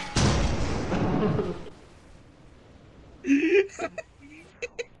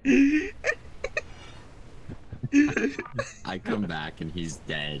 I come back and he's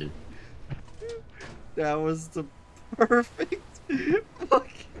dead. That was the perfect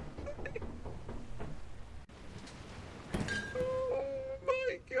fucking. Oh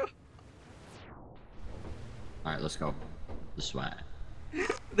my god. Alright, let's go. This way.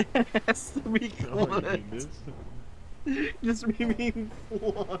 That has to be Oh, you mean good. this? Just me being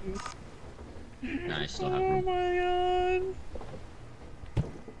flung. Nah, I still have Oh room. my god.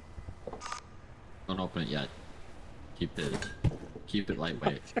 Don't open it yet. Keep it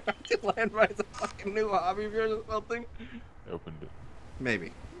lightweight. Landmine's a fucking new hobby of yours or something? I opened it.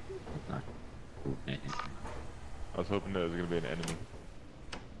 Maybe. Okay. I was hoping there was gonna be an enemy.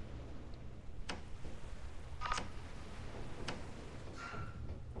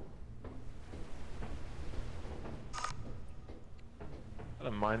 Is that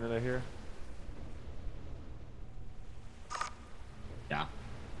a mine that I hear? Yeah.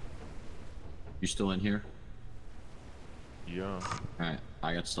 You still in here? Yeah. Alright,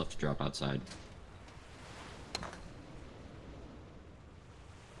 I got stuff to drop outside.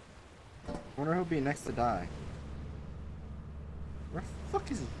 I wonder who'll be next to die. Where the fuck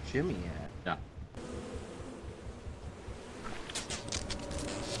is Jimmy at? Yeah.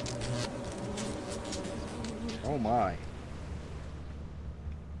 Oh my.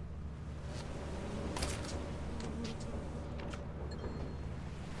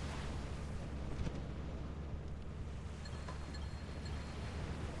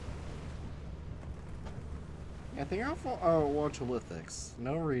 I think I'll watch Lithics.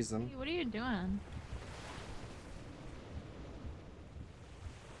 No reason. Hey, what are you doing?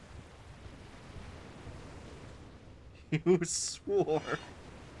 You swore.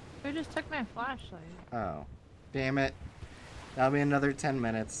 You just took my flashlight. Oh. Damn it. That'll be another 10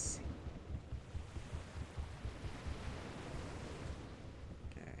 minutes.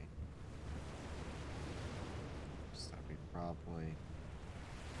 Okay. So that'll be probably...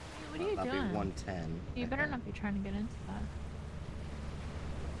 Hey, what are you that'll doing? be 110. You better not be trying to get into that.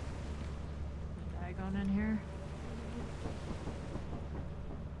 Guy going in here.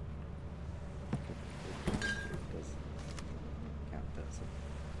 Count, does it?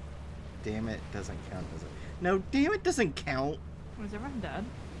 Damn it, doesn't count, does it? No, damn it doesn't count. Was everyone dead?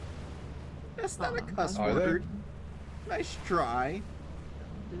 That's not a Oh, cuss Are they? word. Nice try.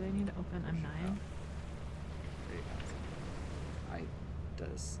 Do they need to open M9? I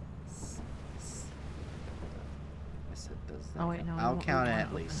does. I said does. Oh, wait, no, I'll we count it wanna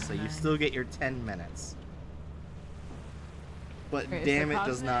at least, so open you M9. still get your 10 minutes. But Okay, so damn it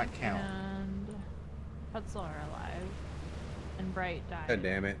does not Cosmic count. And Pretzel are alive. And Bright died. God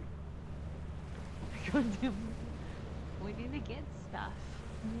damn it. God damn. We need to get stuff.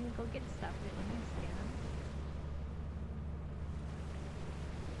 We need to go get stuff. Wait, let me scan.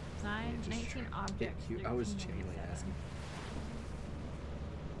 19 objects. I was 13 genuinely 97. asking.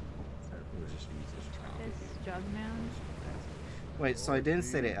 We'll just use this trial. This Jugman. Wait, so I didn't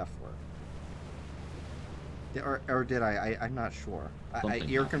say the F word. Or did I? I'm not sure. Something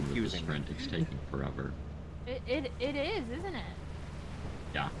You're happened with this confusing me. sprint. It's taking forever. It is, isn't it?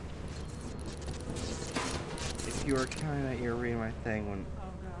 Yeah. If you were counting that you're reading my thing when Oh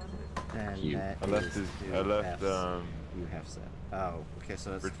god. then You. that I left is his. two I left Fs. You have said. Oh, okay,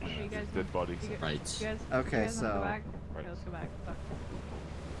 so that's Rich- 20 You minutes. guys dead body. You guys, Right. you guys, Okay, you guys wanna so- go back? Right. Okay, let's go back. Fuck.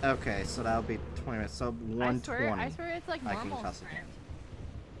 Okay, so that'll be 20 minutes. So 120. I swear it's like I can normal toss it sprint.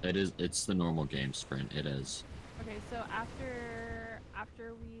 It is. It's the normal game sprint. It is. Okay, so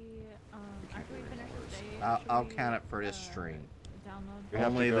after we finish this day, I'll should count we, it for this stream. Download. We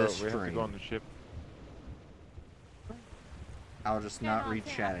have Only to go. this We have to stream. go on the ship. I'll just Yeah, not no, I'm read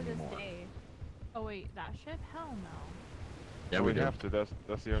saying chat after this anymore. day. Oh wait, that ship? Hell no. Yeah, So we we do. have to.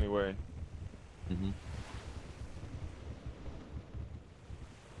 That's the only way. Mm-hmm.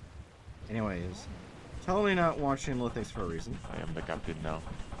 Anyways, totally not watching Lithics for a reason. I am the captain now.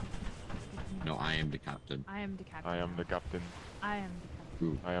 No, I am the captain. I am the captain. I am the now. captain. I am the captain.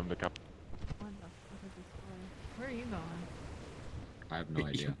 Ooh, I am the captain. What the fuck is this for? Where are you going? I have no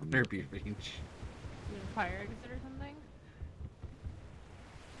idea. You I'm better looking. be range. You a fire exit or something?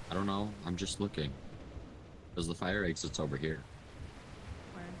 I don't know. I'm just looking. Because the fire exit's over here.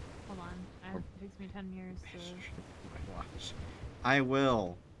 Where? Hold on. It takes me 10 years to. Watch. I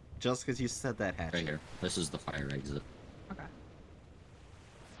will. Just because you said that, Hatchet. Right here. This is the fire exit. Okay.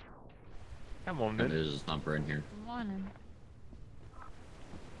 Come on, And then. there's a thumper in here. Come on in.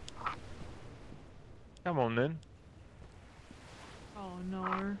 Come on, then. Oh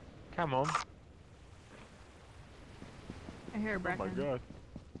no. Come on. I hear a Oh my Bracken. god.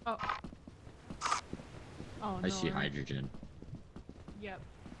 Oh. Oh no. I see hydrogen. Yep.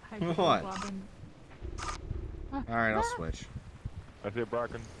 What? Hydrogen Alright, I'll switch. I see a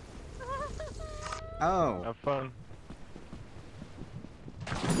Bracken. Oh. Have fun.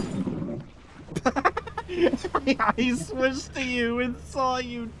 I switched to you and saw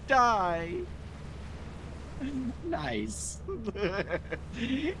you die. Nice.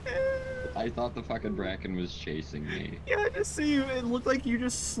 I thought the fucking bracken was chasing me. Yeah, I just see you. It looked like you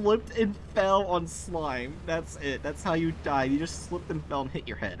just slipped and fell on slime. That's it. That's how you died. You just slipped and fell and hit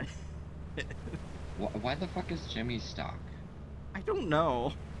your head. Why the fuck is Jimmy stuck? I don't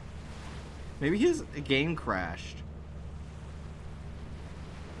know. Maybe his game crashed.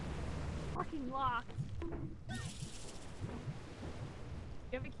 Fucking locked. Do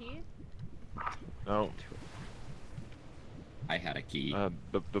you have a key? No. I had a key.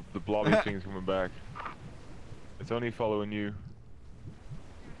 The blobby thing's coming back. It's only following you.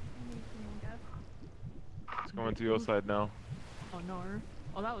 It's coming to your side now. Oh no.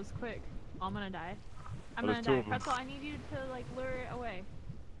 Oh, that was quick. Oh, I'm gonna die. I'm Oh, gonna there's two die. of 'em. Pretzel, I need you to like lure it away.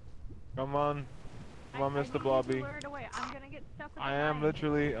 Come on. Come on, I Mr. need you to Blobby. lure it away. I'm gonna get stuck with I the am line.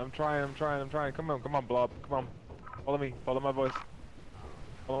 literally. I'm trying. Come on, Blob. Come on. Follow me. Follow my voice.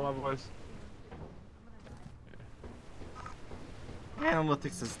 Follow my voice.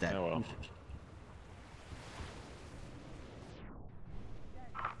 Analytics is dead. Oh well.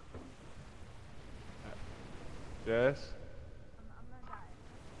 Yes? I'm gonna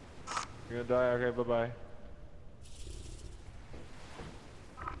die. You're gonna die? Okay, bye-bye.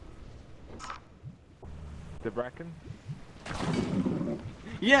 The bracken?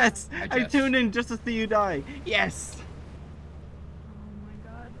 Yes! Hi, I Jess. tuned in just to see you die. Yes! Oh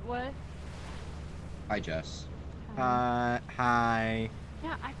my god. What? Hi, Jess. Hi.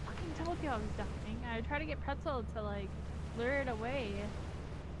 Yeah, I fucking told you I was dying. I tried to get Pretzel to like lure it away.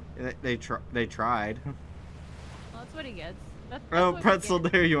 They tried. Well, that's what he gets. That's Oh, what he Pretzel,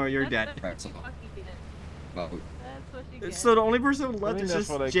 gets. there you are. You're That's dead. what you Pretzel. fucking get. Well, That's what you get. So the only person left think is that's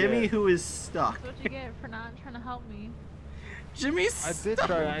just what I Jimmy, get. who is stuck. That's what you get for not trying to help me. Jimmy's I did stuck.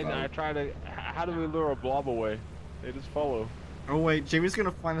 try. I tried to. How do we lure a blob away? They just follow. Oh wait, Jimmy's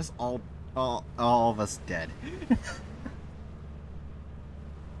gonna find us all of us dead.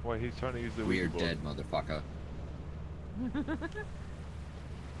 Wait, he's trying to use the we're Ouija board. dead, motherfucker.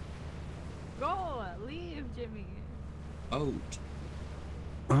 Go! Leave, Jimmy! Out.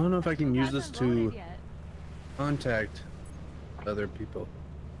 I don't know if I can use this Hasn't loaded to yet. contact other people.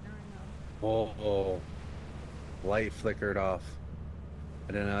 I don't know. Oh, light flickered off.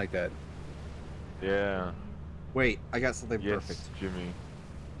 I didn't like that. Yeah. Wait, I got something Yes, perfect. Jimmy.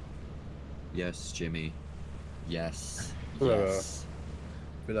 Yes, Jimmy. Yes. Uh, Yes.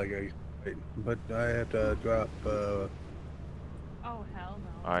 Feel like wait, but I have to drop. Oh, hell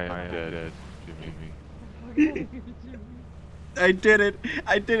no. I am dead, Jimmy. Jimmy. I did it!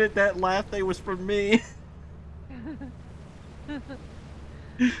 I did it! That laugh thing was for me! I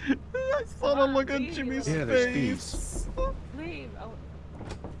saw the look on Leave. Jimmy's Yeah, there's face! Leave. Oh.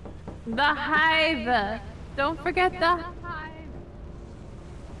 The hive! Don't forget the hive!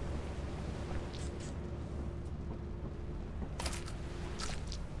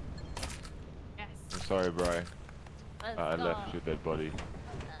 Yes. I'm sorry, Bri. Let's I go. left your dead body.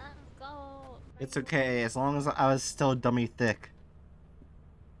 Let's go. It's okay, as long as I was still dummy thick.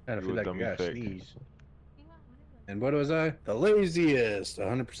 I You feel were like I dummy gotta thick. sneeze. Yeah, what is it? And what was I? The laziest,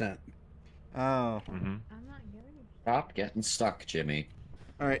 100%. Oh. Mm-hmm. I'm not good. Stop getting stuck, Jimmy.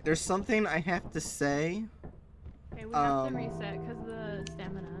 Alright, there's something I have to say. Okay, we have to Um, reset because the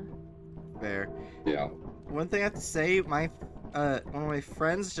stamina. There. Yeah. One thing I have to say, one of my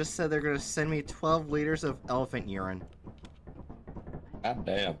friends just said they're gonna send me 12 liters of elephant urine. God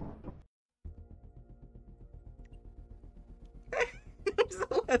damn. It's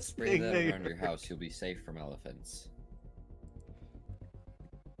the last Spray thing that they around your house. You'll be safe from elephants.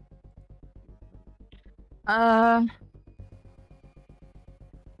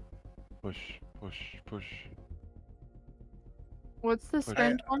 Push, push, push. What's the Okay.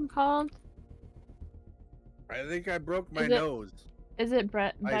 sprint one called? I think I broke my Is it- nose. Is it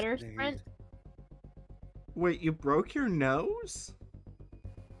I better sneezed. sprint? Wait, you broke your nose?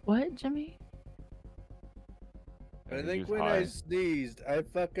 What, Jimmy? I And think he was when high. I sneezed, I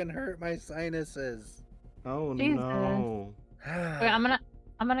fucking hurt my sinuses. Oh Jesus. no. Wait, I'm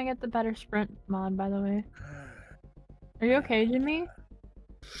gonna get the better sprint mod, by the way. Are you okay, Jimmy?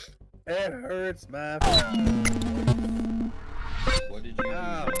 It hurts my. What did you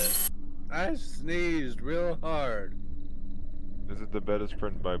Ow. do? I sneezed real hard. This is the better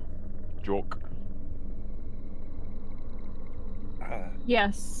sprint by Jork. Ah,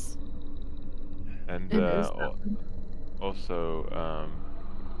 Yes. And It is that one. also,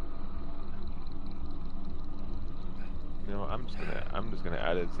 you know, I'm just gonna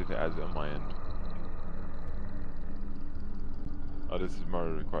add it, see if it adds it on my end. Oh, this is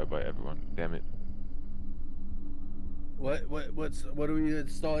murder required by everyone. Damn it. What do we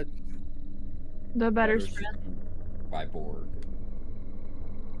install? The better sprint. By Borg.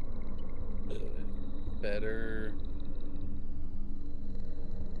 Better.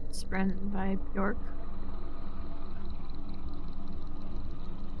 Sprint by Bjork.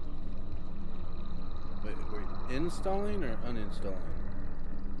 Wait, installing or uninstalling?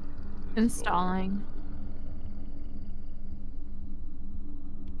 Installing.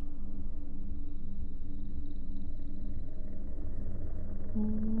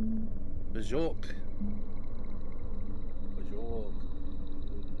 Bajork.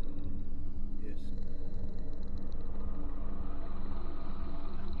 Yes.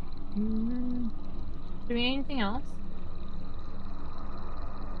 Do we need anything else?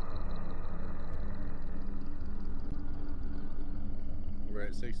 We're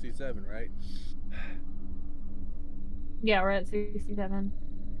at 67, right? Yeah, we're at 67.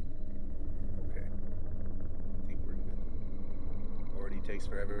 Okay. I think we're good. Already takes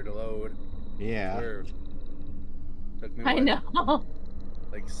forever to load. Yeah. Swear. Took me I what, know.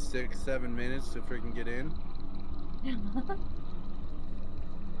 like 6-7 minutes to freaking get in.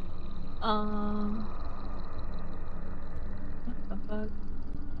 What the fuck?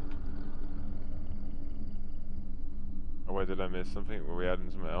 Oh wait, did I miss something? Were we adding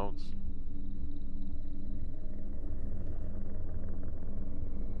something else?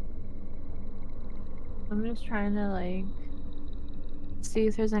 I'm just trying to like see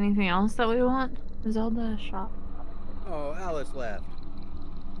if there's anything else that we want. Zelda shop. Oh, Alice left.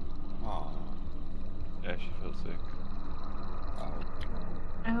 Aw. Yeah, she feels sick. Oh.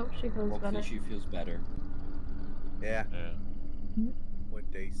 I hope she feels Hopefully better. she feels better. Yeah. Yeah. What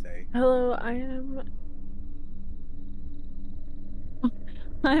they say. Hello,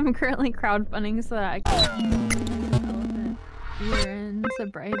 I'm currently crowdfunding so that I can elephant urine to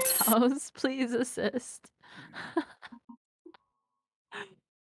Bride's house. Please assist.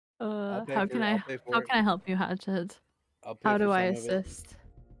 I'll pay How for can it, I I'll pay for how it. can I help you, Hatchet? I'll pay How for do I some of it. assist?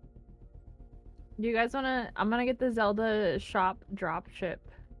 Do you guys wanna? I'm gonna get the Zelda shop drop ship.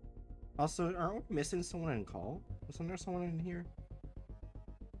 Also, aren't we missing someone in call? Wasn't there someone in here?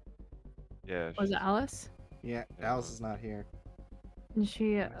 Yeah. Was it she's- Alice? Yeah, Yeah. Alice is not here. And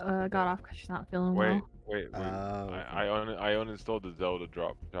she got off because she's not feeling Wait, well. wait. Oh, I uninstalled the Zelda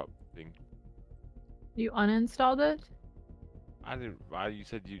drop thing. You uninstalled it? I didn't. You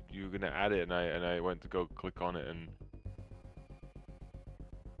said you were gonna add it, and I went to go click on it, and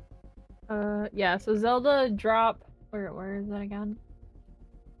Yeah. So Zelda drop. Where is that again?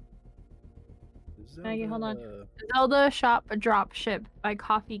 Maggie, hold on. Zelda shop drop ship by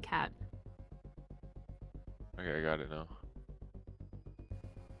Coffee Cat. okay, I got it now.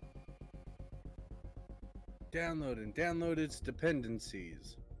 Download its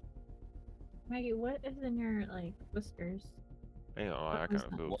dependencies. Maggie, what is in your like whiskers? Hang on, I What kind was of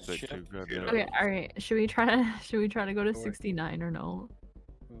that? feel What sick ship? too. God Yeah. damn. Okay, all right. Should we try to go to Sure. 69 or no?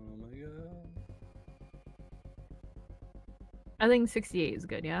 Oh my god. I think 68 is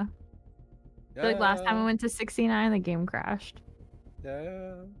good. Yeah. I feel like last time we went to 69, the game crashed.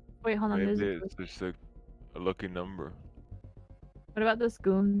 Yeah. Wait, hold on. There's Maybe a, it's just a lucky number. what about this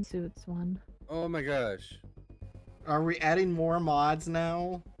goon suits one? Oh my gosh. Are we adding more mods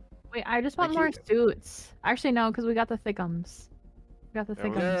now? Wait, I just I want more keep- suits. Actually, no, because we got the thickums. We got the Yeah, we-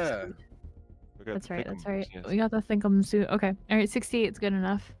 thickums. Yeah. suit. We got That's the right. That's thickums, right. yes. We got the thinkum suit. Okay. All right. 68 is good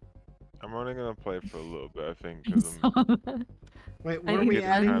enough. I'm only gonna play for a little bit, I think, because I'm. So- Wait, I what are need we get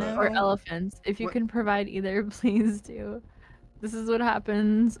adding kinda- now? or elephants. If you What- can provide either, please do. This is what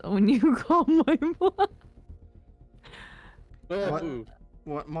happens when you call my mom. Oh, What? ooh.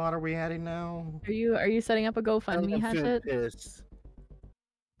 What mod are we adding now? Are you setting up a GoFundMe, Elephant Hatchet? piss.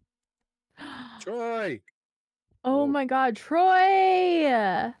 Troy! Oh Whoa. my God,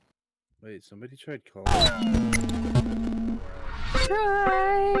 Troy! Wait, somebody tried calling.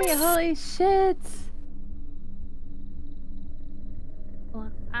 Troy! Holy shit! Hold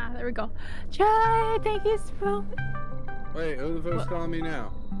on. Ah, there we go. Troy, thank you so. Wait, who the fuck's calling me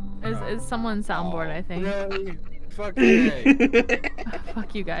now? Is someone soundboard? I think. Really? Fuck yeah.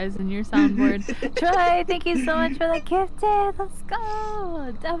 Fuck you guys and your soundboard. Troy, thank you so much for the gifted. Let's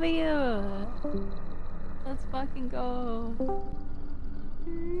go. W. Let's fucking go.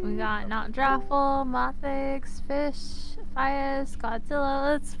 We got Not Draffle, Mothix, Fish, Fias, Godzilla.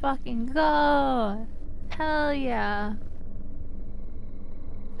 Let's fucking go. Hell yeah.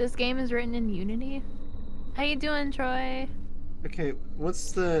 This game is written in Unity. How you doing, Troy? Okay,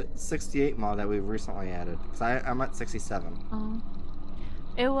 what's the 68 mod that we've recently added? Because I'm at 67. Oh.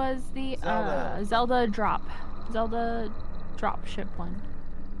 It was the Zelda. Zelda drop ship one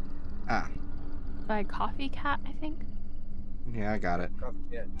Ah, by Coffee Cat, I think. Yeah, I got it.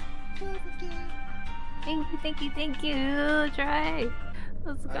 Yeah. Thank you, Try.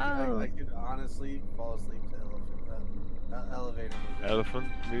 Let's go. I could honestly fall asleep to elevator music. Elephant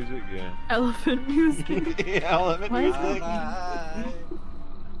music, yeah. Elephant music. Yeah, elephant What? music. Bye.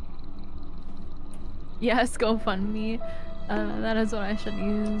 Yes, GoFundMe. That is what I should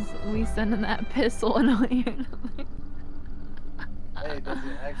use. We send in that pistol and Hey, does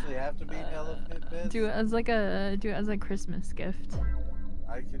it actually have to be an elephant piss? do it as a Christmas gift.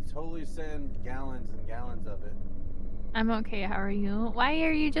 I could totally send gallons and gallons of it. I'm okay. How are you? Why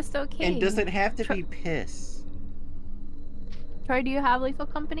are you just okay? And does it have to be piss? Troy, do you have Lethal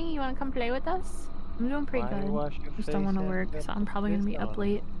Company? You want to come play with us? I'm doing pretty good. Just don't want to work, so I'm probably gonna be up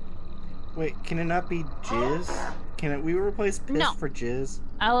late. Wait, can it not be jizz? Can it? We replace piss No. for jizz?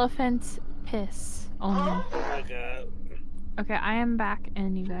 Elephant piss only. Oh my god. Okay, I am back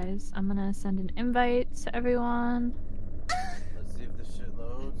in, you guys. I'm gonna send an invite to everyone. Let's see if this shit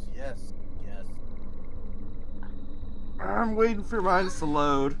loads. Yes. Yes. I'm waiting for mine to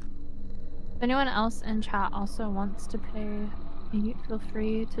load. If anyone else in chat also wants to play, you feel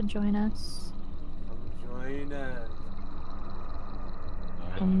free to join us. Join us.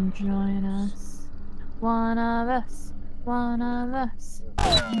 Come join us. One of us. One of us.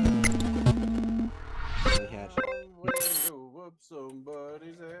 Way to whoop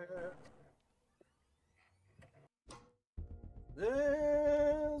somebody's ass.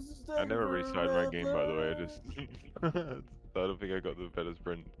 I never restarted my game, by the way. I just I don't think I got the better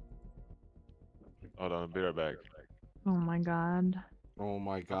sprint. Hold on, I'll be right back. Oh my god. Oh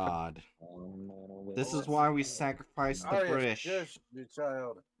my god. This is why we sacrificed the British. Yes, you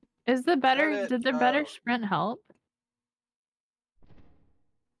child. Is the better it, did the better child. sprint help?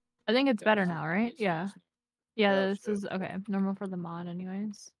 I think it's better now, right? Yeah. Yeah, Oh, this shit. is okay. Normal for the mod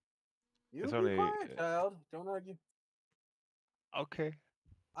anyways. You It's be only- quiet, child. Don't argue. Okay.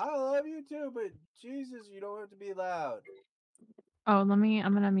 I love you too, but Jesus, you don't have to be loud. Oh, I'm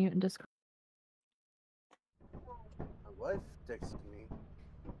gonna mute and Discord. My wife texted me.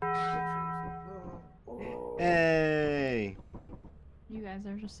 Pictures. Oh. Hey! You guys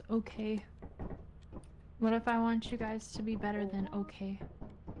are just okay. What if I want you guys to be better than okay?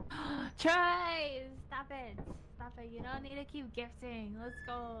 Try! Stop it! Stop it. You don't need to keep gifting. Let's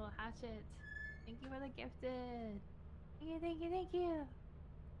go. Hatchet. Thank you for the gifted. Thank you, thank you, thank you.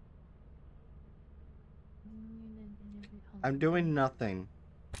 I'm doing nothing.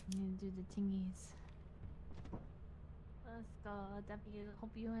 I'm gonna do the tingies. Let's go. W.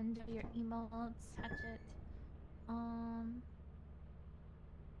 Hope you enjoy your emotes. Hatchet.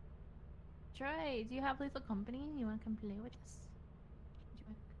 Troy, do you have Lethal Company? You wanna come play with us? Do you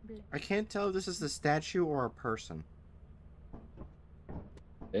wanna come play? I can't tell if this is the statue or a person.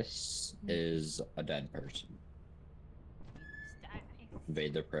 This is a dead person.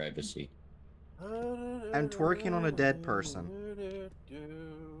 Invade their privacy. I'm twerking on a dead person.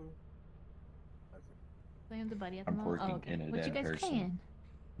 Playing with the buddy at the I'm moment. Oh, twerking okay. in a What you dead guys person. playing?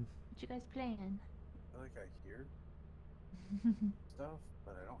 What you guys playing? I think I hear stuff,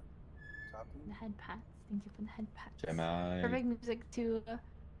 but I don't. Talking. The head pats. Thank you for the head pats. Gemini. Perfect music to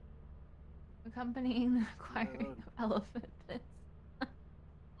accompanying the acquiring of elephant piss. I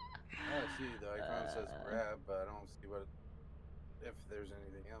see the icon says grab, but I don't see what if there's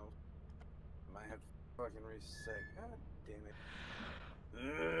anything else. I might have to fucking reset. God damn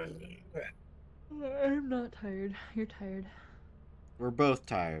it. I'm not tired. You're tired. We're both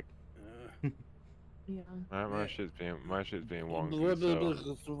tired. Yeah. My shit's being wonky.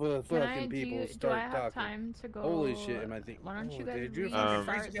 So. Can I Fucking people do I start have talking. time to go? Holy shit! Am I thinking? Why don't you oh, guys did you restart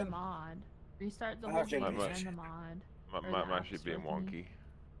freeze the again? mod? Restart the Oh, whole okay, thing my and the mod. or the My apps shit being with me. wonky.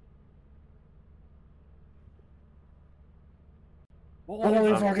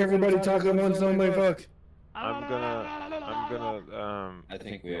 Holy fuck! Everybody talk at once. Oh my fuck! I'm gonna I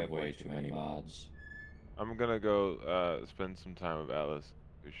think we have way too many mods. I'm gonna go spend some time with Alice,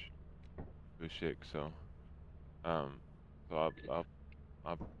 who's sick. So I'll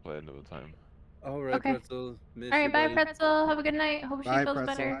play another time. All right, Okay. Pretzel. Miss All you, right, bye, buddy. Pretzel. Have a good night. Hope she Bye, feels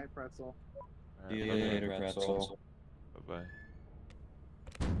pretzel. better. Bye, pretzel. See you later, Pretzel. Bye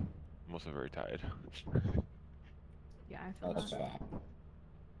bye. I'm also very tired. Yeah, I feel That's that. fine.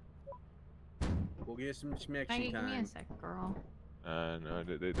 We'll get some Maggie, schmection give me a time. sec, girl. No,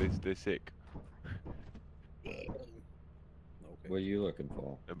 they're sick. Okay. What are you looking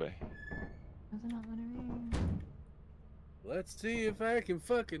for? Bye bye. Does it not let her in? Let's see if I can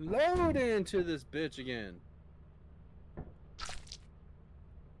fucking load into this bitch again.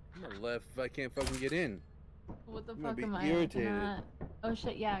 I'm gonna left if I can't fucking get in. What the I'm gonna fuck be am I? irritated. Oh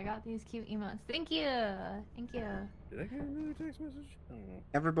shit! Yeah, I got these cute emotes. Thank you. Thank you. Did I get another text message? I don't know.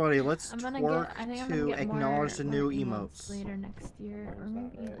 Everybody, let's I'm gonna twerk get. I think I'm gonna to get acknowledge the more new emotes emotes. later next year, or Sounds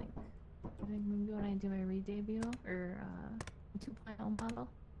maybe not right. like. I think maybe when I do my re-debut or 2.0 model,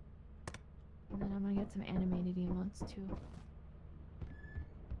 and then I'm gonna get some animated emotes too.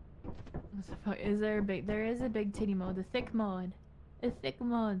 What the fuck? Is there a big? There is a big titty mode. The thick mode. The thick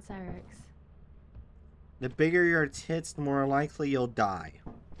mode, Cyrex. The bigger your tits, the more likely you'll die.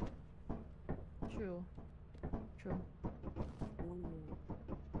 True. True.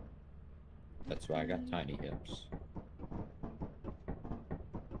 That's why I got tiny hips.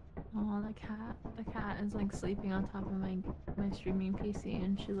 Oh, the cat. The cat is like sleeping on top of my streaming PC,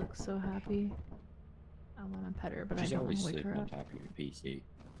 and she looks so happy. I want to pet her, but She's I don't want always to wake sleeping her on up. top of your PC.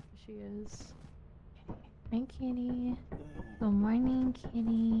 She is. Hi, kitty. Good morning,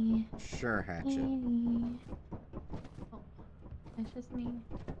 kitty. Sure, Hatchet. Kitty. Oh, it's just me.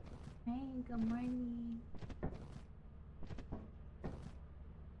 Hey, good morning.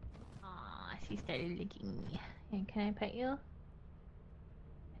 Aw, she started licking me. Hey, can I pet you?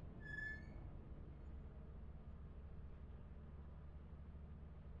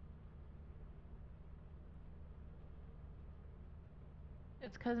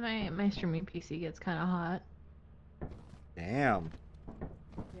 It's because my streaming PC gets kind of hot. Damn.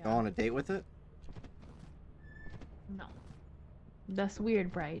 Yeah. Go on a date with it? No. That's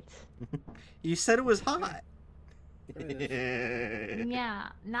weird, Bright. You said it was hot. Yeah,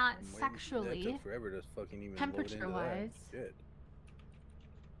 not I'm waiting- That sexually. took forever to fucking even load into that. Temperature-wise. Shit.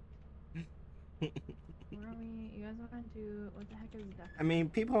 What are we? You guys want to do? What the heck is that? I mean,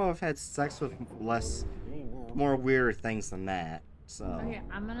 people have had sex with more weirder things than that. So. Okay,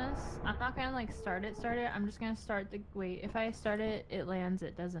 I'm not gonna like start it. I'm just gonna start the. Wait, if I start it, it lands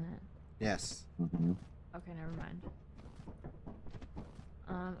it, doesn't it? Yes. Okay, never mind.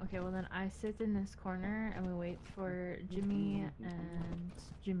 Okay, well then I sit in this corner and we wait for Jimmy and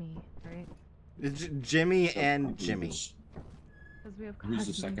Jimmy, right? Jimmy So, and Jimmy. Because we have Who's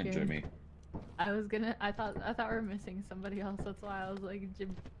the cosmic second here. Jimmy? I thought we were missing somebody else. That's why I was like,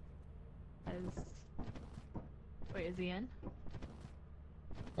 Jim. Wait, is he in?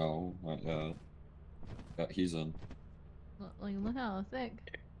 Oh, he's in. Look how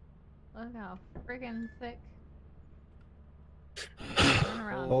thick. Look how friggin' thick. Run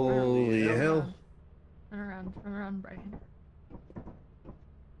around. Holy hell. Run around, Brian.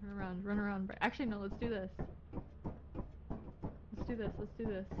 Run around, Brian. Actually, no, let's do this. Let's do this. Let's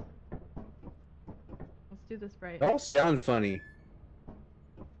do this, Bright. Y'all sound funny.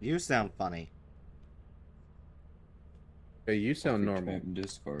 You sound funny. Hey, you sound Free normal. chat in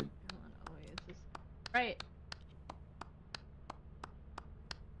Discord. Hold on, oh wait, it's just... Right.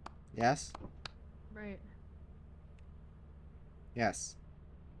 Yes? Right. Yes.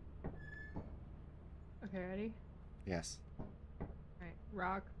 Okay, ready? Yes. Alright.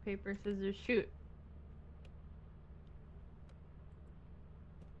 Rock, paper, scissors, shoot.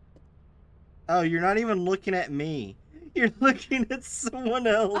 Oh, you're not even looking at me. You're looking at someone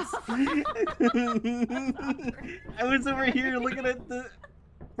else. I was over here looking at the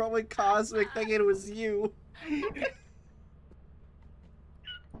probably Cosmic thinking it was you.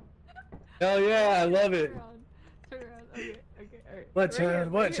 Hell yeah, I love it. Turn around. Okay, alright. What Right here,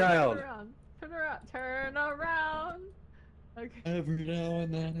 child? What here, child? Turn around. Okay. Every now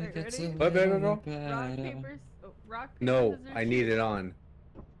and then Alright, it gets a ready? What, baby little girl? Rock, better. paper, rock, paper, No, scissors, I need shoot. it on.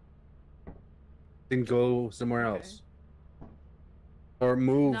 Then go somewhere Okay. else. Or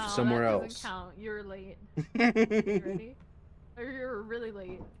move No, somewhere that else. doesn't count. You're late. Okay, ready? Or you're really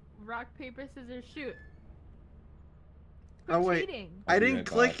late. Rock, paper, scissors, shoot. Quit Oh, wait. cheating. I I'll be didn't right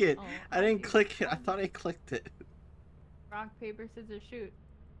click back. it. Oh, I didn't okay. click it. I thought I clicked it. Rock, paper, scissors, shoot.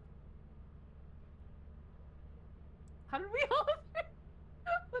 How did we all?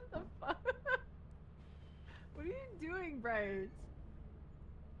 What the fuck? What are you doing, Bright?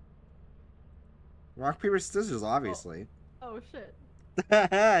 Rock, paper, scissors, obviously. Oh shit.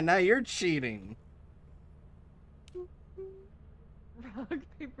 Now you're cheating. Rock,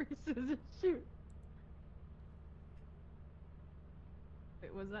 paper, scissors, shoot.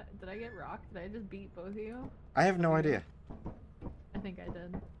 Wait, was that? Did I get rocked? Did I just beat both of you? I have no idea. I think I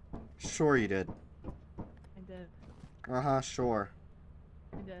did. Sure you did. I did. Uh-huh, sure.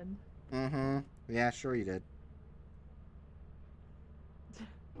 I did. Mm-hmm. Yeah, sure you did.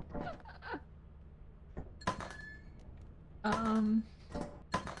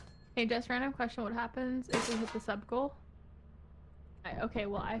 Hey, just random question. What happens if we hit the sub goal? Okay,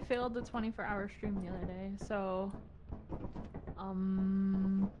 well, I failed the 24-hour stream the other day, so...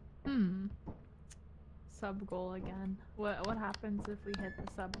 sub goal again. What happens if we hit the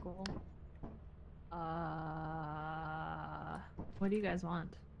sub goal? What do you guys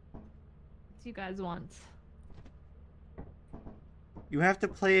want? What do you guys want? You have to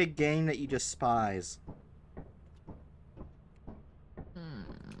play a game that you despise.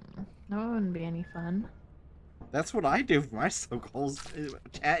 That wouldn't be any fun. That's what I do for my sub goals.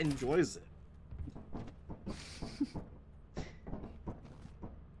 Chat enjoys it.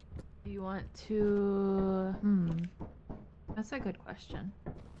 Do you want to... That's a good question.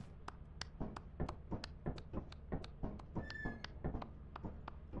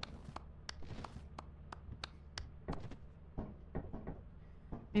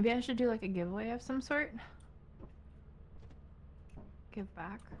 Maybe I should do like a giveaway of some sort. Give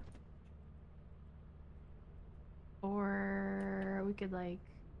back. Or we could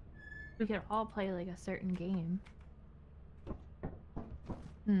all play like a certain game.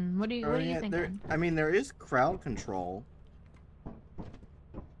 What do you think? I mean, there is crowd control.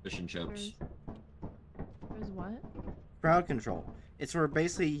 Fish and chips. There's what? Crowd control. It's where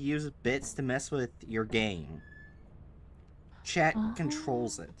basically you use bits to mess with your game. Chat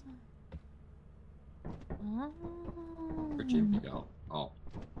controls it. Where'd Jimmy go? Oh.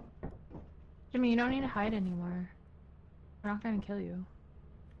 Jimmy, you don't need to hide anymore. We're not gonna kill you.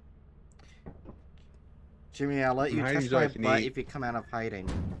 Jimmy, I'll let you touch my butt if you come out of hiding.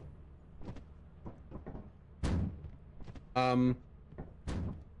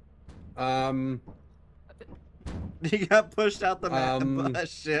 You got pushed out the map,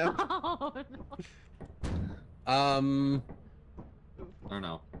 ship. Oh, no. I don't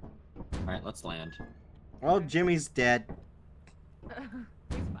know. Alright, let's land. Oh, Jimmy's dead. He's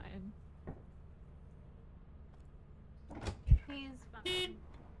fine. He's fine.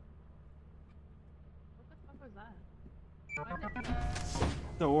 What the fuck was that? Why did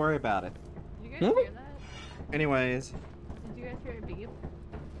Don't worry about it. you guys hear that? Anyways. Did you guys hear a beep?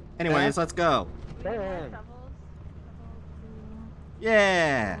 Anyways, let's go. We have more shovels.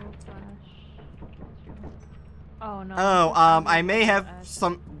 Yeah. Oh no. Oh, I may have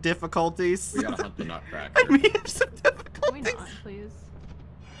some difficulties. We gotta hunt the nutcracker. I may have some Can we difficulties. not, please?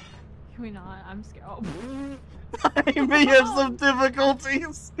 Can we not? I'm scared. Oh. I may have some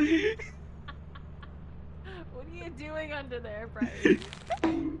difficulties. What are you doing under there, Brian?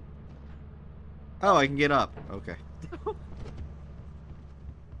 Oh, I can get up. Okay.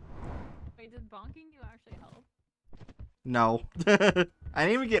 Wait, did bonking you actually help? No. I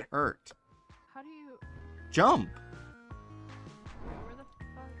didn't even get hurt. How do you... Jump. Where the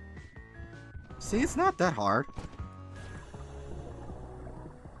fuck? See, it's not that hard.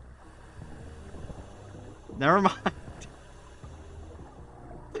 Never mind.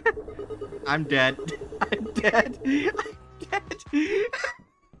 I'm dead. I'm dead. I'm dead.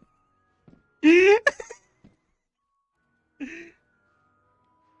 Yeah.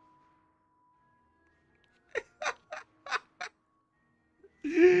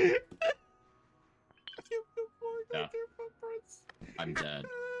 I'm dead.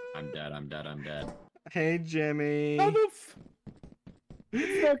 I'm dead. I'm dead. I'm dead. Hey, Jimmy. How the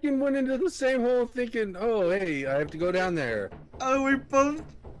You fucking went into the same hole thinking, oh, hey, I have to go down there. Oh, we both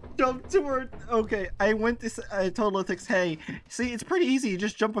jumped toward. Okay, I went to. I told Lithix, hey, see, it's pretty easy. You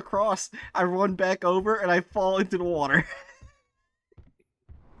just jump across. I run back over and I fall into the water.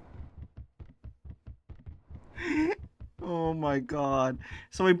 Oh my god.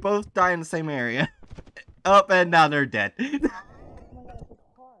 So we both die in the same area. Up and now they're dead.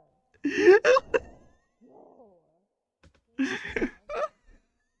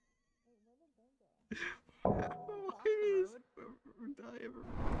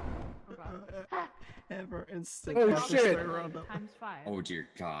 Ever instant. Oh shit! Times 5. Oh dear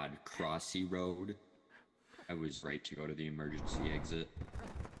God, Crossy Road. I was right to go to the emergency exit.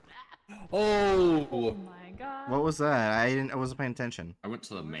 Oh Oh! my god. What was that? I wasn't paying attention. I went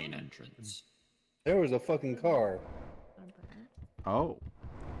to the main entrance. There was a fucking car. Oh.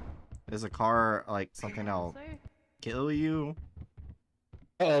 Is a car like something that'll kill you?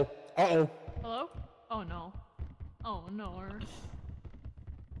 Uh-oh. Uh-oh. Hello? Oh no. Oh no.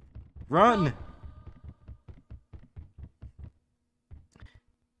 Run! No.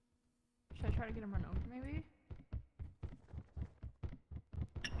 Should I try to get him run over maybe?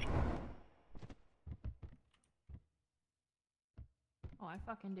 Oh, I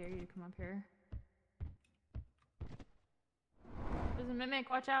fucking dare you to come up here. There's a mimic,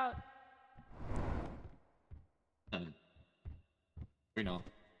 watch out! We know.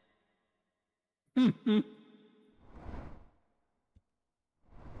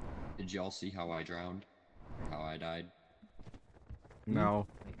 Did y'all see how I drowned? Or how I died? No.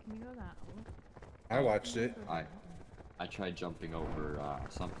 Wait, can you go that way? I watched it. I tried jumping over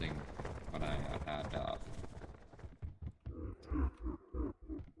something when I had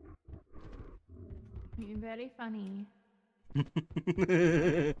You're very funny.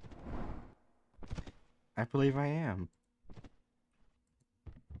 I believe I am.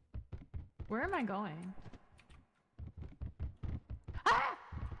 Where am I going? Ah!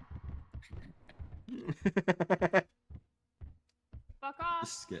 Fuck off! this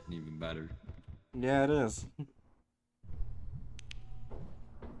is getting even better. Yeah, it is.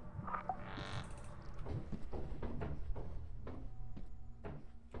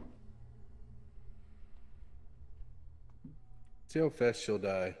 See how fast she'll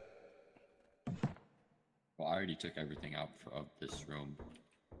die. Well, I already took everything out of this room.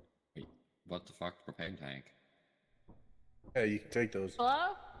 Wait, what the fuck? Propane tank. Yeah, you can take those.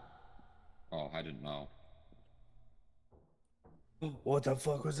 Hello? Oh, I didn't know. What the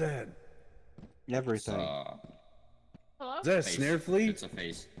fuck was that? It's, Everything. Hello? Is that a face. snare flea? It's a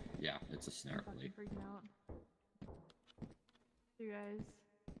face. Yeah, it's a snare I'm flea. fucking freaking out. You guys.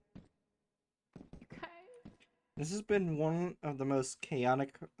 You guys. This has been one of the most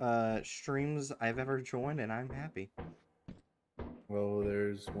chaotic streams I've ever joined, and I'm happy. Well,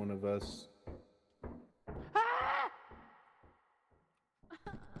 there's one of us. Ah!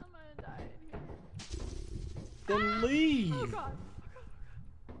 I'm gonna die in here. Then leave! Oh god.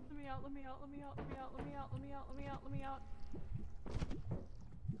 Let me out, let me out, let me out, let me out, let me out, let me out, let me out, let me out.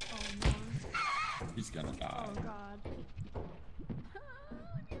 Oh no. He's gonna die. Oh god. Let me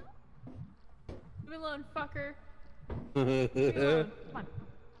out. Leave me alone, fucker. Leave me alone. Come on.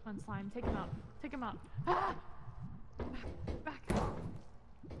 Come on, slime. Take him out. Take him out. Ah! Back. Back.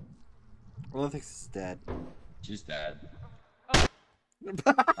 Olympics is dead. She's dead. Oh.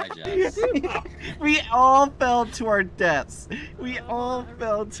 Hi, Jess. We all fell to our deaths. We Oh, all everyone-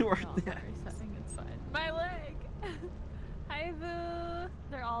 fell to our No, sorry, deaths. setting, it's fine. My leg! Hi, Boo!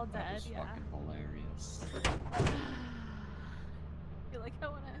 They're all That dead, was yeah. fucking hilarious. I feel like I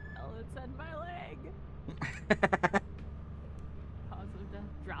wanna hell it said my leg! Cause of death.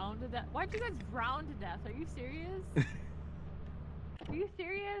 Drowned to death. Why'd you guys drown to death? Are you serious? Are you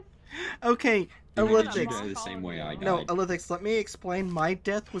serious? Okay, Dude, did you Olympics. die the same way I died? No, Olympics, let me explain. My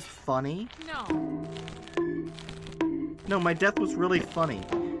death was funny. No. No, my death was really funny.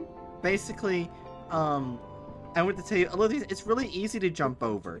 Basically, I went to tell you, Olympics, it's really easy to jump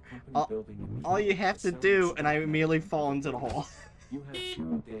over. All you have to do, and I immediately fall into the hole. You have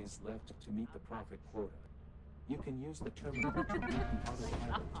 0 days left to meet the profit quota. You can use the terminal to beacon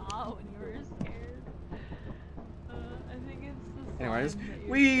autopilot. Oh, when you were scared. I think it's the Anyways, slime that you're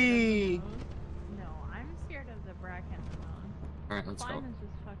we. scared of the most. No, I'm scared of the bracken the most. Alright, let's Slime go. is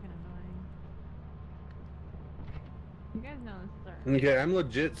just fucking annoying. You guys know this, sir. Okay, I'm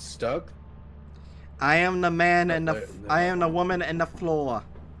legit stuck. I am the man and Oh, the. there- I am the woman and the floor.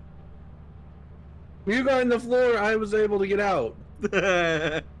 You got on the floor, I was able to get out.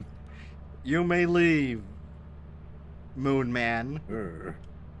 You may leave, Moon Man.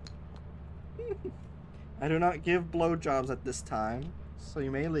 I do not give blowjobs at this time, so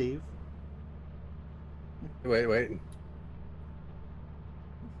you may leave. Wait.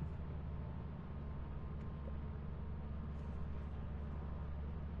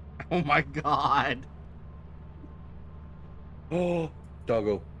 Oh my god. Oh,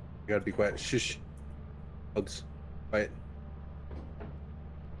 doggo. You gotta be quiet. Shush. Hugs. Quiet.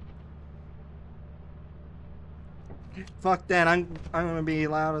 Fuck that, I'm gonna be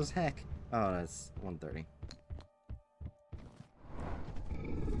loud as heck. Oh, that's 1:30.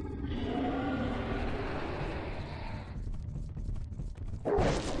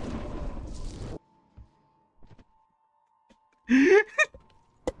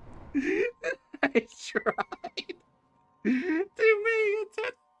 I tried to make it to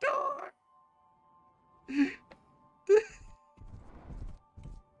the door.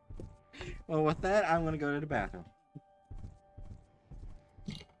 Well, with that, I'm gonna go to the bathroom.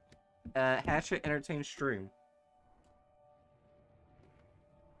 Hatchet Entertain Stream.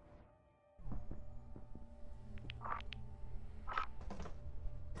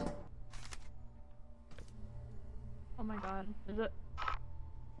 Oh my god. Is it?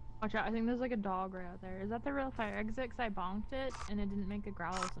 Watch out, I think there's like a dog right out there. Is that the real fire exit? Cause I bonked it and it didn't make a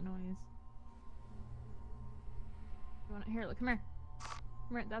growl noise. You want it? Here, look, come here.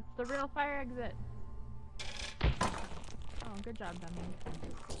 Come here, that's the real fire exit. Oh, good job, dummy.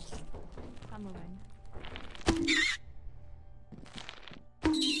 I'm moving.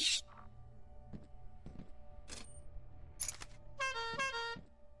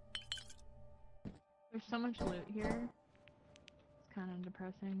 There's so much loot here. kind of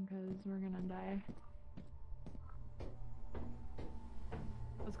depressing because we're gonna die.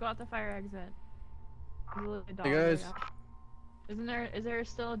 Let's go out the fire exit. There's a little dog Hey right guys. out- Is there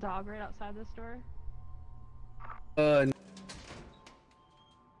still a dog right outside this door?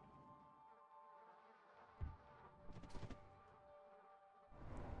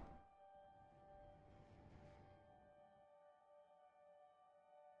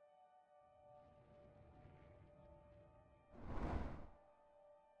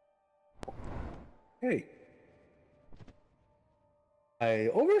 Hey. I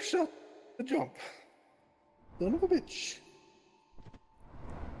overshot the jump. Son of a bitch.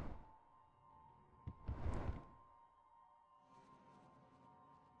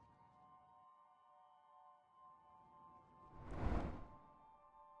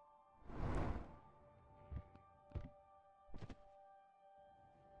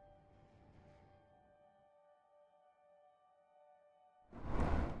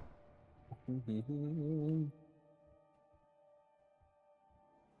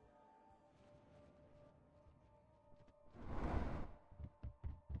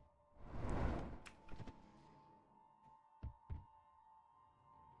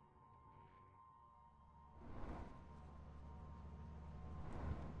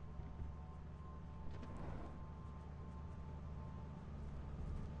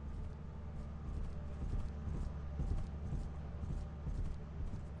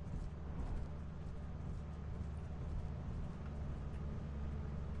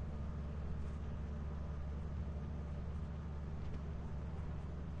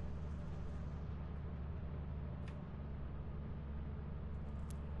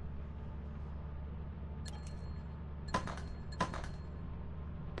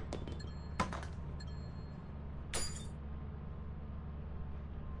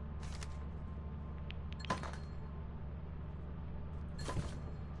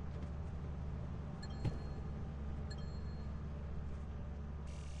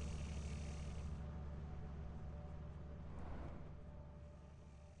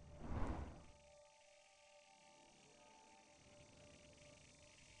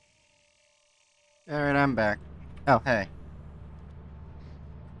 Alright, I'm back. Oh, hey.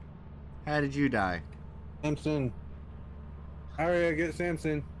 How did you die? Samson. Aria, get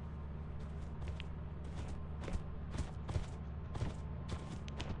Samson.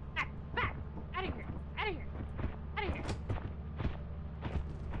 Back! Out of here! Out of here! Out of here!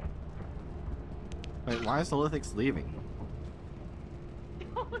 Wait, why is the Lithics leaving?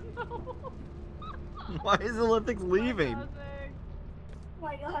 Oh no! Why is the Lithics leaving? Classic. Oh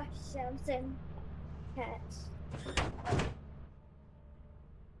my gosh, Samson. Cats.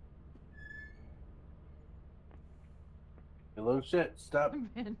 Hello, shit. Stop.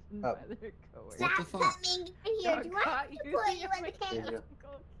 Abandoned Up. by their coworkers. What the Stop fuck? coming in here. Do I have to put you in the kennel?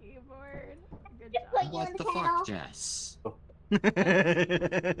 Mechanical keyboard. Good Just job. put you in What the the kennel. fuck, Jess?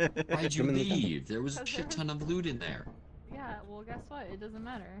 Why'd you Come in the- leave? There was a shit ton of loot in there. Yeah, well, guess what? It doesn't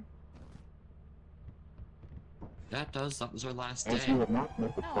matter. That was our last As you day. have not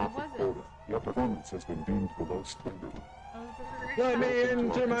met the No, it profit wasn't. quota, your performance has been deemed below standard. That was the first Let time. me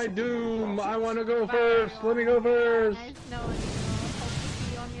into my doom. I want to go Bye, first. Let me go everyone. first. Nice knowing you. Hope to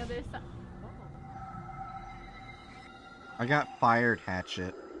see you on the other side. I got fired,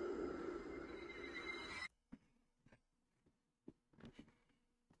 Hatchet.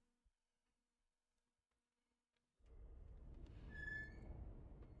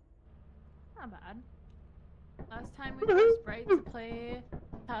 Not bad. Last time we chose Bright to play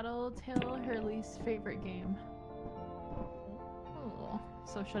Tattletale, her least favorite game. Oh.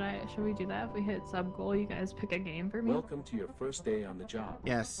 So should we do that? If we hit sub goal, you guys pick a game for me? Welcome to your first day on the job.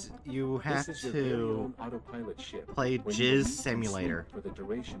 Yes, you have This is your very to own autopilot ship. play where you will Jizz need to Simulator. sleep for the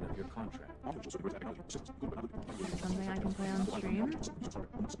duration of your contract. Something I can play on stream?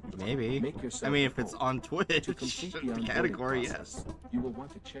 Maybe. Make I yourself mean, at if it's home. on Twitch, To complete the the onboarding category, process, yes. you will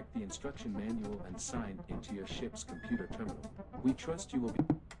want to check the instruction manual and sign into your ship's computer terminal. We trust you will be.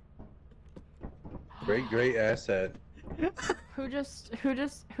 Great asset. Who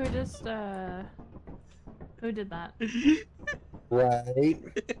did that? Right.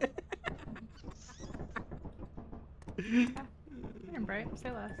 Here, Bright,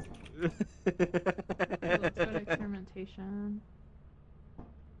 say less. Let's go to experimentation.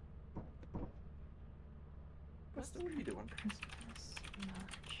 What's the what are you doing? Christmas,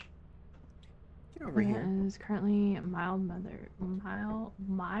 March. Get over here. It is currently mild weather. Oh.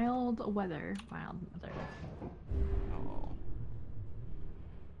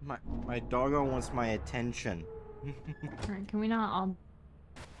 My doggo wants my attention. Alright, can we not all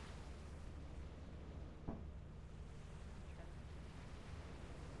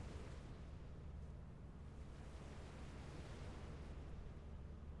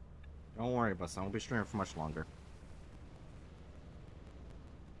Don't worry about it. I won't be streaming for much longer.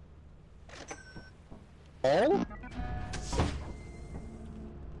 Oh?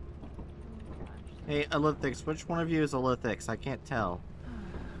 Hey, Olympics, which one of you is Olympics? I can't tell.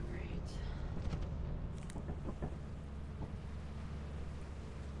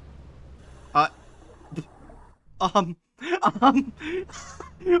 Um.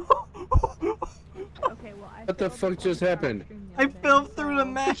 Okay, well, What the fuck just happened? I fell through the so-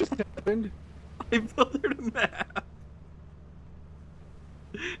 map. What just happened? I fell through the map.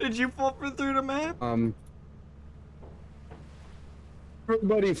 Did you fall through the map?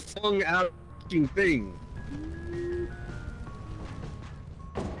 Everybody flung out a fucking thing.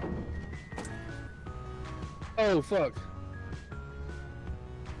 Oh fuck.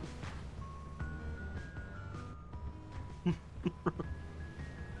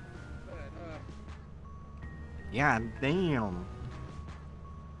 Yeah, damn.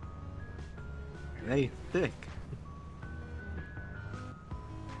 They thick.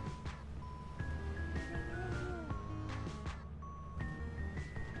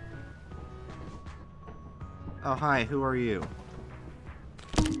 Oh, hi, who are you?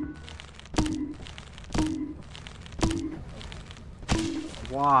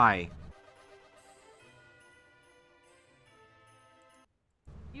 Why?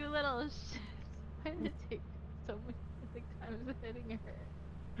 You little shit. Why did it take so many times hitting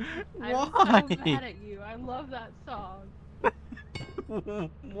her? I'm so Why? mad at you. I love that song.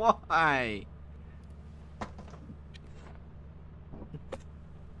 Why?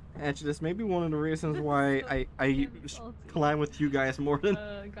 Actually, this may be one of the reasons why I climb with you guys more than.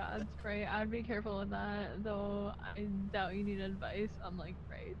 God, spray. I'd be careful with that, though. I doubt you need advice on like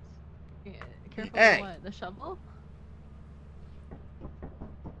braids. Yeah, careful Hey. with what? The shovel?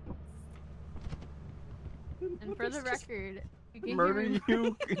 And for the record, you can Murder hear me.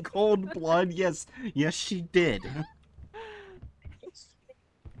 you in cold blood? Yes, yes, she did.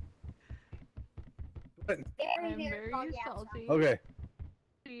 I'm very salty. Okay.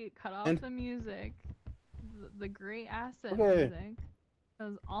 She cut off And- the music, the great asset Okay. music,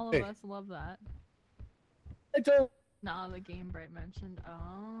 because all of Hey. us love that. I don't. Nah, the game Bright mentioned.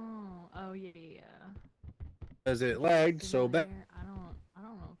 Oh yeah. Because it lagged so bad. Familiar. I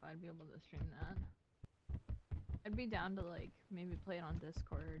don't know if I'd be able to stream that. I'd be down to like maybe play it on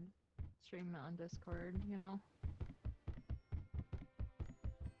Discord, stream it on Discord, you know.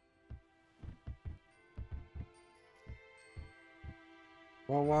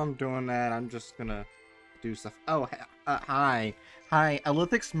 Well, while I'm doing that, I'm just gonna do stuff. Oh, hi. Hi,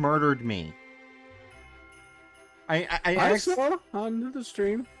 Elythix murdered me. I saw on the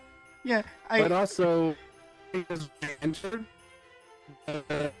stream. Yeah, But also, entered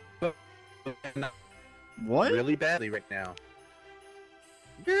What? really badly right now.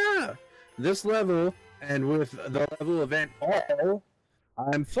 Yeah, this level and with the level event all,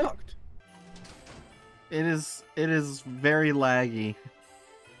 I'm fucked. It is very laggy.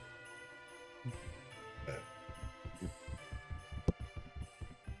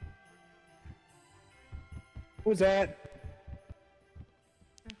 What was that?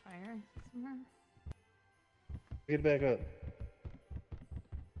 Fire somewhere. Get back up.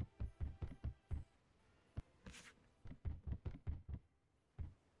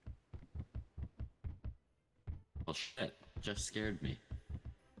 Well, shit. Just scared me.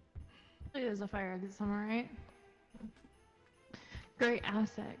 There's a fire exit somewhere, right? Great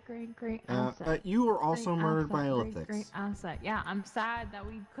asset, great asset. You were also Great murdered by asset, Elythix. Great asset. Yeah, I'm sad that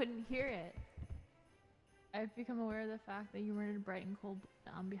we couldn't hear it. I've become aware of the fact that you murdered Bright and Cold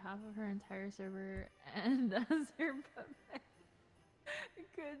on behalf of her entire server and as her puppet.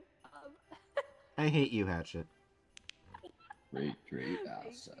 Good job. I hate you, Hatchet. Great Thank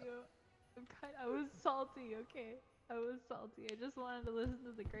asset. you. I was salty, okay? I was salty. I just wanted to listen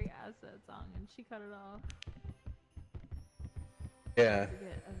to the Great Asset song and she cut it off. Yeah.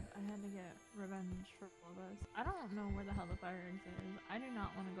 I had to get revenge for all of us. I don't know where the hell the fire exit is. I do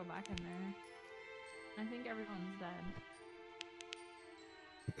not want to go back in there. I think everyone's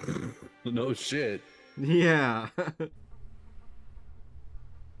dead. No shit. Yeah.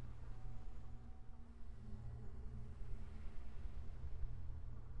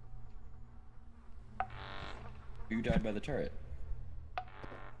 You died by the turret.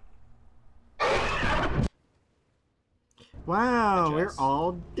 Wow, we're Jess.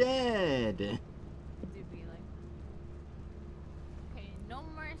 all dead. Do be like. Okay, no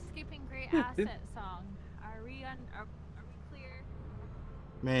more skipping Great Asset song. Are we we clear?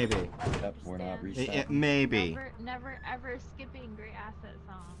 Maybe. Yep, we're not reset. Maybe. Never ever skipping Great Asset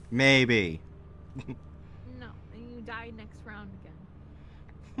song. Maybe. No, and you die next round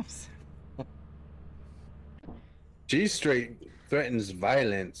again. G straight threatens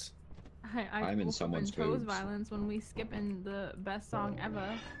violence. I I'm in woke up someone's and chose boobs. violence when we skip in the best song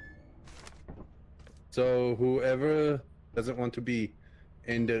ever. So whoever doesn't want to be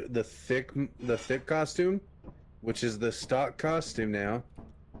in the thick costume, which is the stock costume now.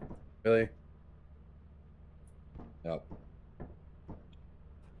 Really? Yep. Was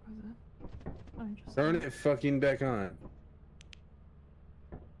it? Oh, interesting. Turn it fucking back on.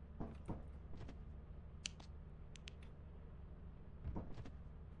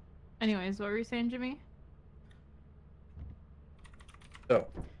 Anyways, what were you saying, Jimmy? So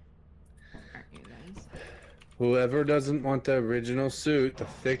Alright, you guys. whoever doesn't want the original suit, the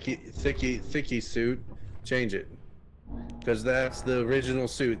thicky suit, change it. Because that's the original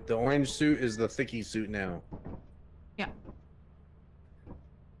suit. The orange suit is the thicky suit now. Yeah.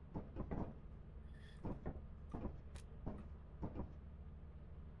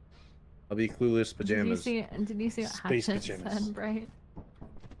 I'll be clueless pajamas. Did you see what Space Hatchet pajamas. said, Bright?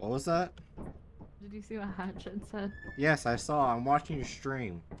 What was that? Did you see what Hatchet said? Yes, I saw. I'm watching your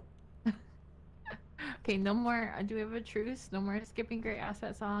stream. Okay, no more. Do we have a truce? No more skipping Great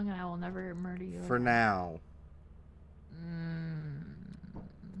Asset Song, and I will never murder you. For again. now. I'm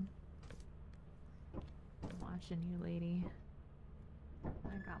watching you, lady. I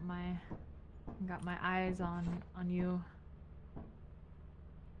got my eyes on you.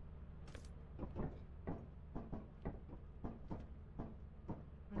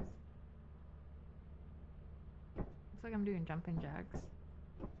 Looks like I'm doing jumping jacks.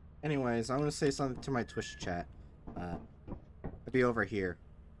 Anyways, I'm gonna say something to my Twitch chat. I'll be over here.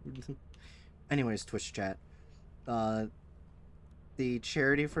 Anyways, Twitch chat. The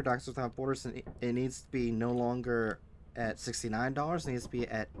charity for Doctors Without Borders, it needs to be no longer at $69. It needs to be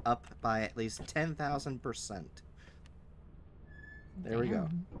up by at least 10,000%. There we go.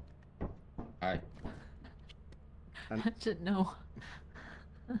 Hi. Hatchet, no.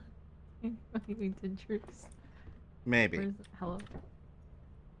 We did truce. Maybe. Where's hello?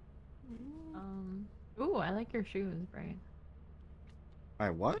 Ooh, I like your shoes, Brian. My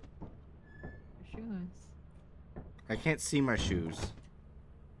what? Your shoes. I can't see my shoes.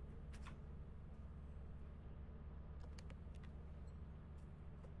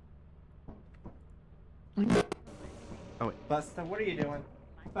 Oh wait, Busta, what are you doing?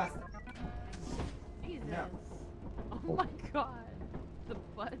 Busta. Jesus. No. Oh my god. The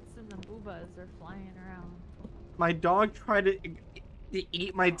butts and the boobas are flying around. My dog tried to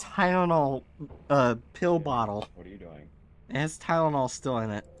eat my Tylenol pill bottle. What are you doing? It has Tylenol still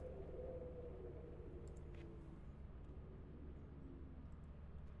in it.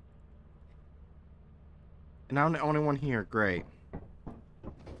 And I'm the only one here. Great.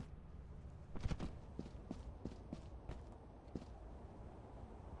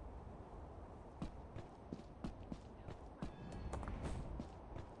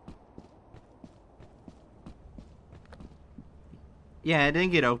 Yeah, it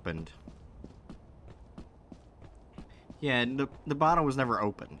didn't get opened. Yeah, the bottle was never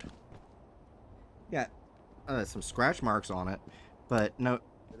opened. Yeah, some scratch marks on it, but no,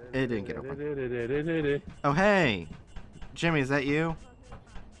 it didn't get opened. Oh, hey! Jimmy, is that you?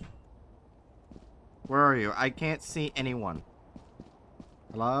 Where are you? I can't see anyone.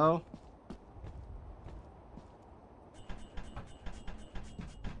 Hello?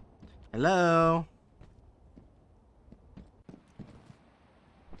 Hello?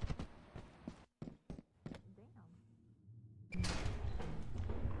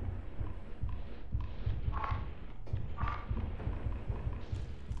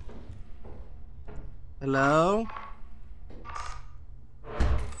 Hello?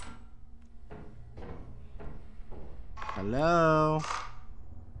 Hello?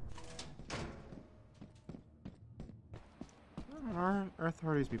 Where on earth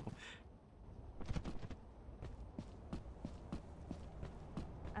are these people?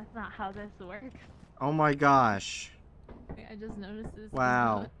 That's not how this works. Oh my gosh. Wait, I just noticed this.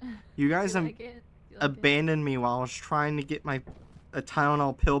 Wow. You guys like it? abandoned me while I was trying to get a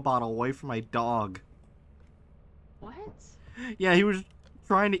Tylenol pill bottle away from my dog. What? Yeah, he was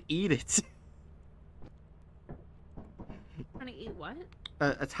trying to eat it. Trying to eat what?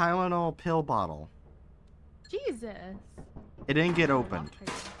 A Tylenol pill bottle. Jesus. It didn't get Oh, opened.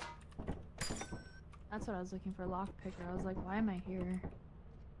 lockpicker. That's what I was looking for, lockpicker. I was like, why am I here?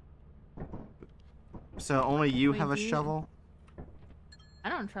 So only you Wait, have a do you- shovel? I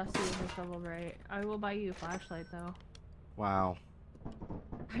don't trust you with a shovel, right? I will buy you a flashlight, though. Wow.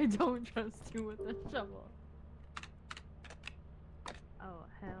 I don't trust you with a shovel. Oh,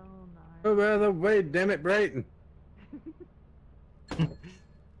 hell no. Oh, by the way, damn it, Brayton.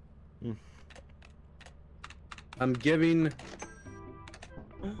 I'm giving.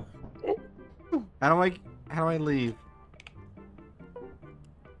 How do I leave?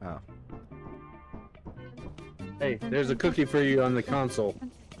 Oh. Hey, there's a cookie for you on the console.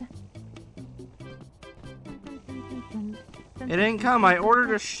 It didn't come. I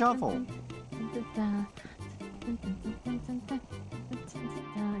ordered a shovel.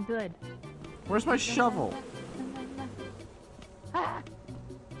 Good. Where's my shovel?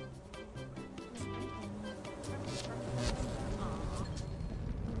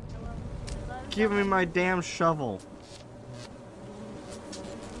 Give me my damn shovel.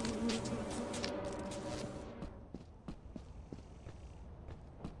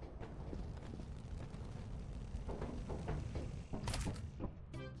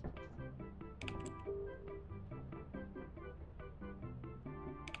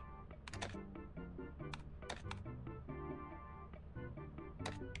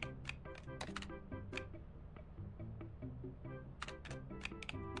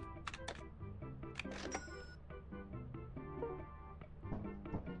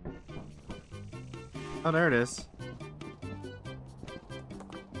 Oh, there it is.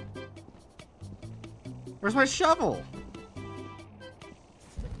 Where's my shovel?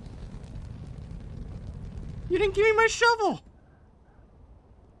 You didn't give me my shovel!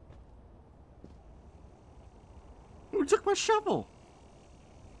 Who took my shovel?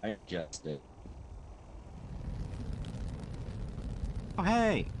 I adjust it. Oh,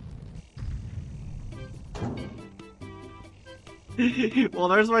 hey. Well,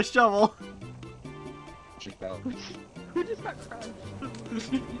 there's my shovel. Who just got crushed?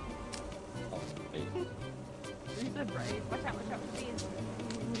 You said right. Watch out, please.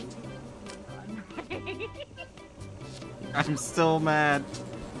 I'm still mad.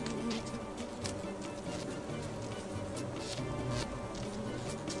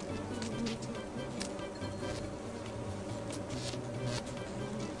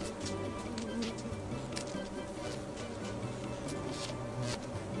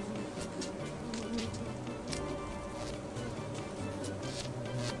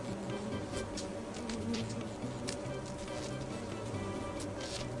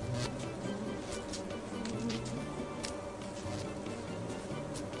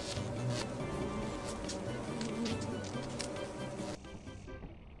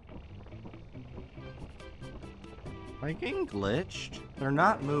 Are you getting glitched? They're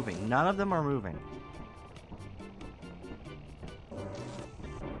not moving. None of them are moving.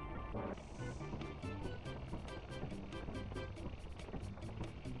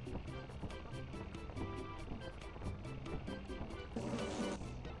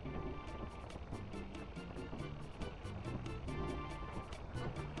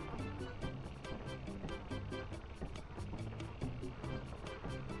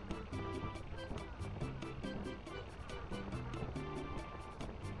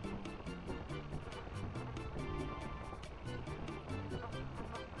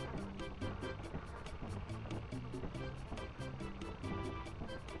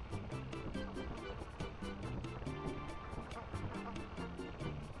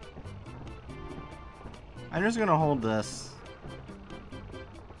 I'm just gonna hold this.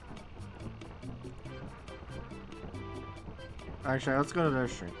 Actually, let's go to their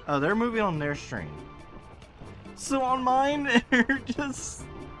stream. Oh, they're moving on their stream. So on mine, they're just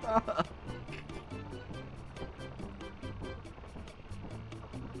stuck.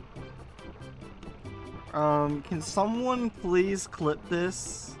 Can someone please clip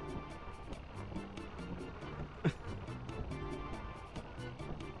this?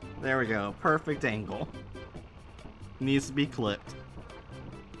 There we go. Perfect angle. Needs to be clipped.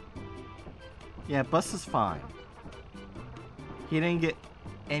 Yeah, Bus is fine. He didn't get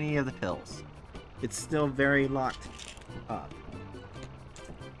any of the pills. It's still very locked up.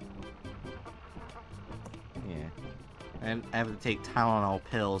 Yeah. And I have to take Tylenol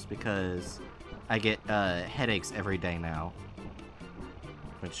pills because I get headaches every day now.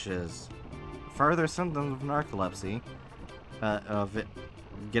 Which is further symptoms of narcolepsy. Of it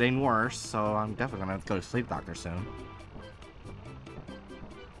getting worse, so I'm definitely gonna have to go to sleep doctor soon.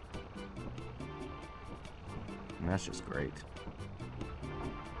 And that's just great.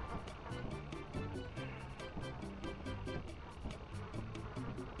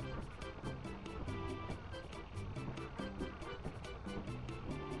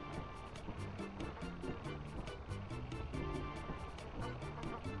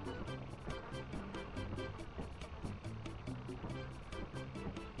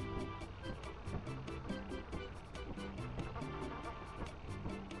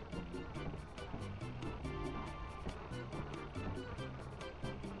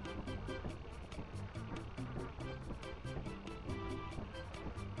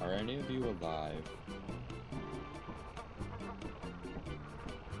 Are any of you alive?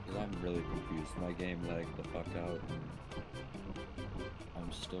 Because I'm really confused. My game lagged the fuck out and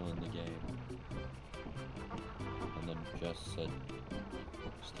I'm still in the game. And then Jess said,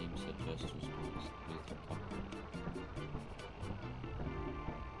 Steam said Jess was doing this playthrough company.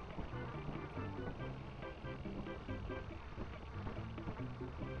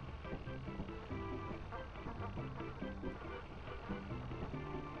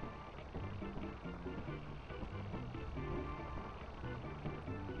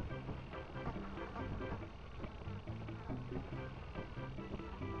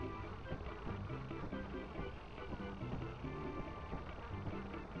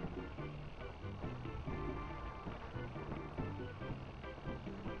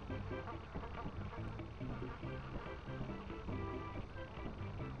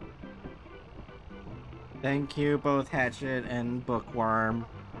 Thank you, both Hatchet and Bookworm.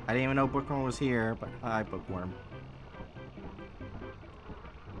 I didn't even know Bookworm was here, but hi, Bookworm.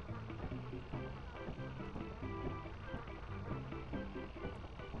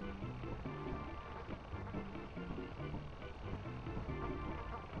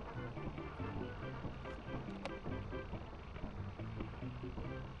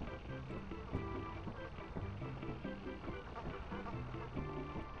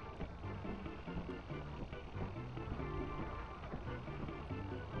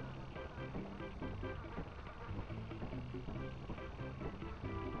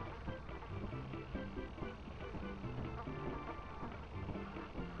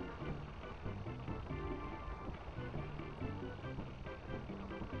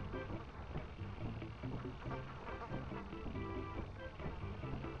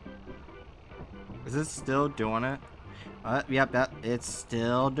 Is it still doing it? Yep, it's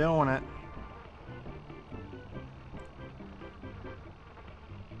still doing it.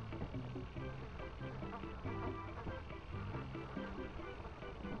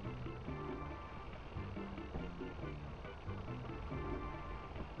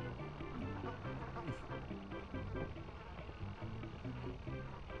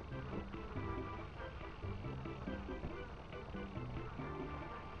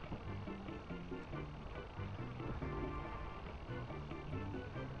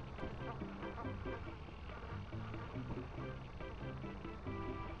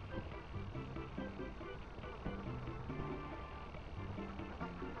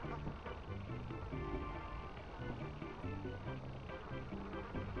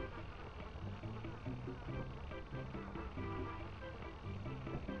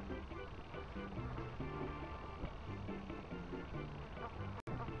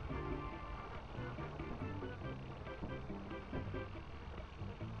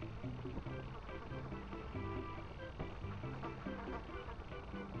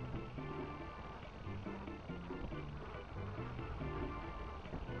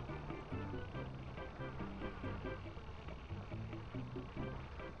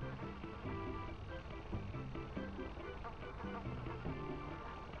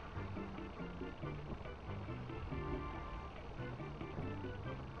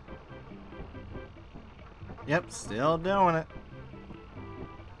 Yep, still doing it.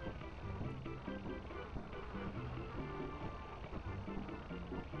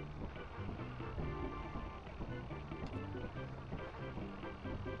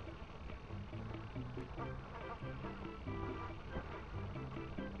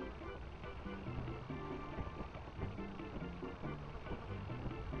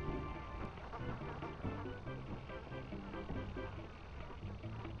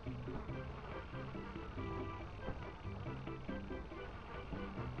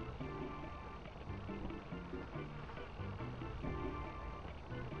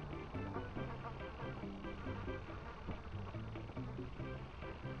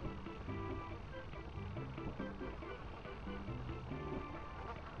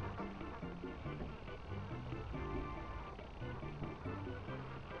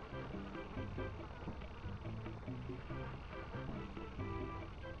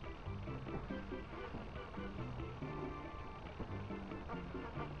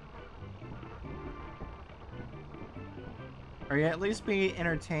 Are you at least being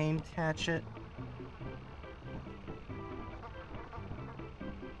entertained, Hatchet?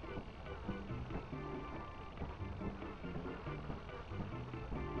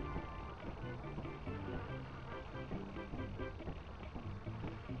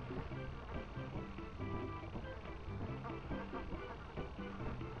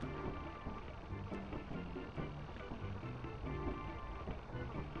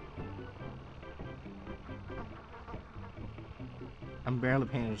 I'm barely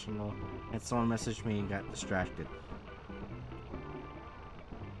paying attention though, and someone messaged me and got distracted.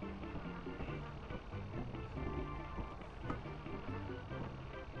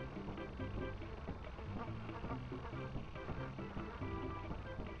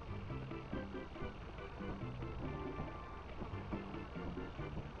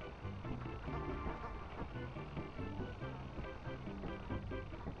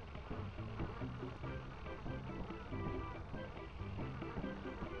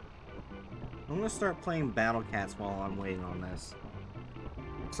 I'm gonna start playing Battle Cats while I'm waiting on this.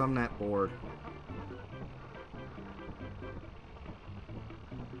 Cause I'm that bored.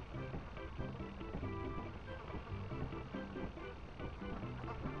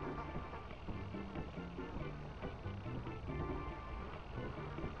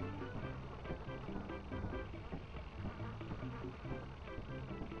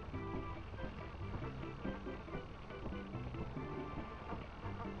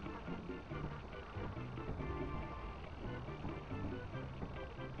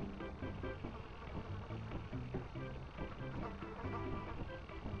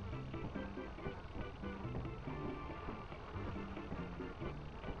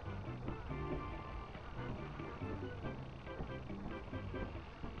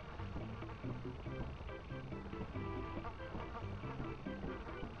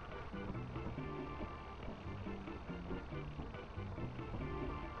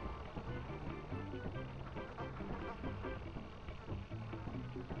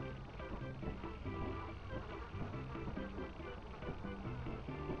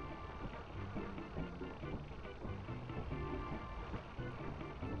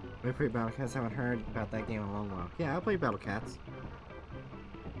 Wait for Battle Cats. Haven't heard about that game in a long while. Yeah, I'll play Battle Cats.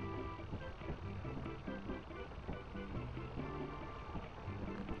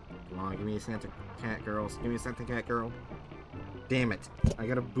 Come on, give me a Santa Cat Girl. Give me a Santa Cat Girl. Damn it. I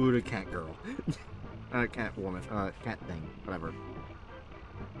got a Buddha Cat Girl. Cat woman. Cat thing. Whatever.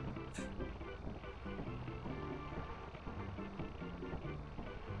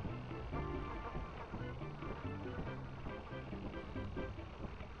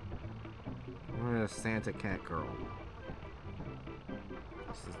 I want a Santa Cat Girl.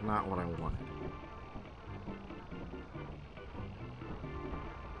 This is not what I wanted.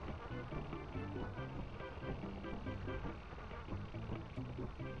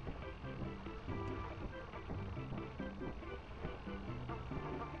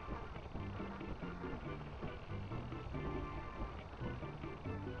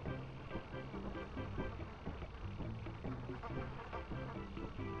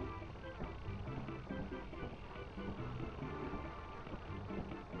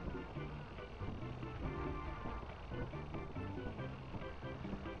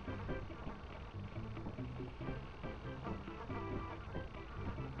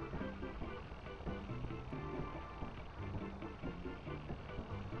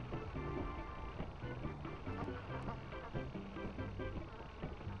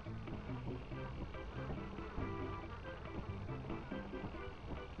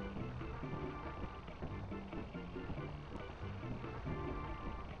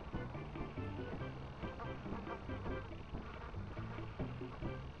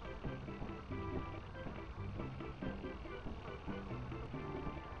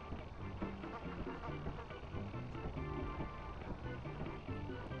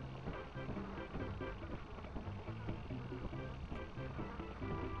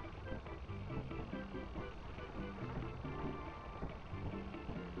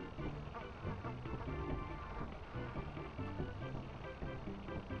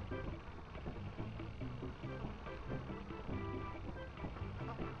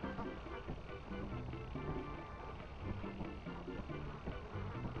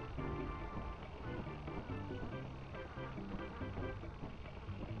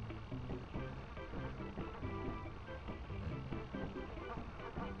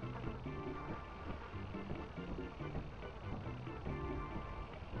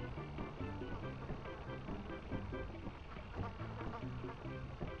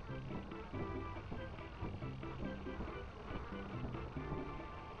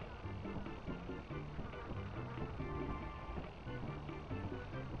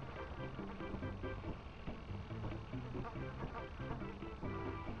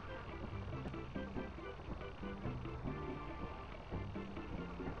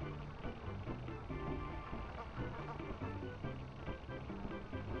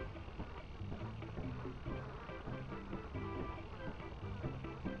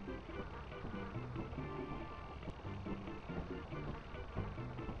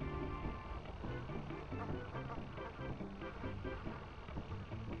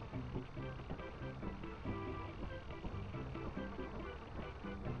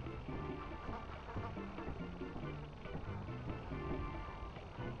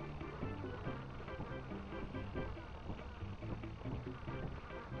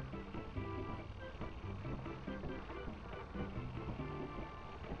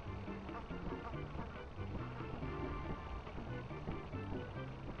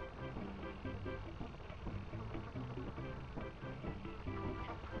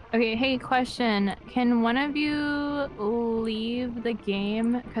 Okay, hey, question. Can one of you leave the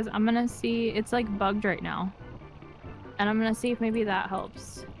game? Because I'm gonna see, it's like bugged right now. And I'm gonna see if maybe that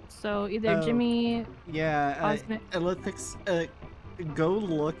helps. So either Jimmy... Yeah, Cosmic... Elliptics, go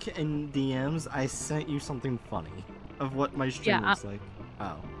look in DMs. I sent you something funny of what my stream looks like.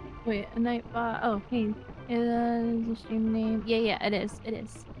 Oh. Wait, a night oh, hey. Is the stream name? Yeah, it is. It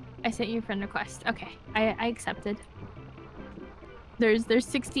is. I sent you a friend request. Okay, I accepted. There's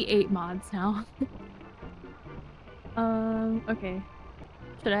 68 mods now. Okay.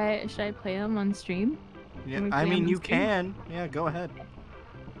 Should I play them on stream? Yeah, I mean you can. Yeah, go ahead.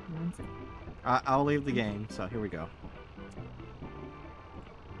 I'll leave the game. So here we go.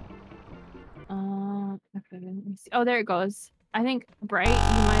 Okay. Let me see. Oh, there it goes. I think Bright, you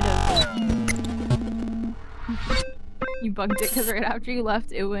might have. You bugged it because right after you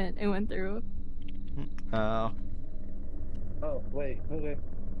left, it went through. Oh, wait, okay.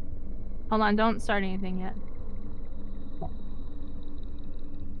 Hold on, don't start anything yet.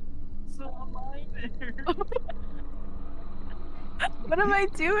 So am I there? What am I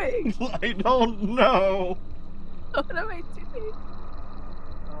doing? I don't know. What am I doing?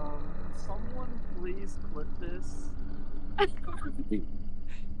 Someone please clip this.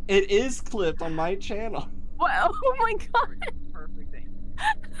 It is clipped on my channel. Wow! Oh my god! Perfect.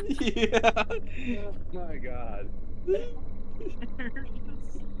 Yeah. Oh my god.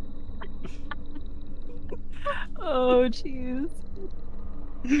 Oh jeez.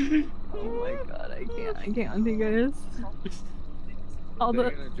 Oh my god, I can't, you guys. All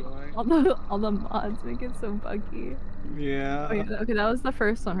the mods make it so buggy. Yeah. Oh, yeah. Okay, that was the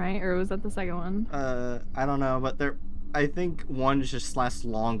first one, right? Or was that the second one? I don't know, but I think one just lasts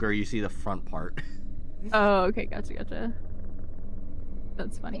longer. You see the front part. Oh, okay, gotcha.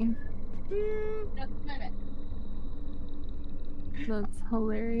 That's funny. That's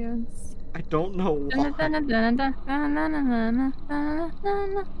hilarious. I don't know why.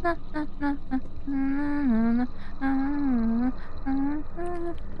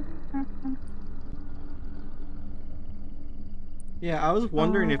 Yeah, I was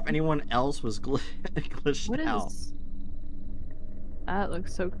wondering if anyone else was glitched what out. Is... That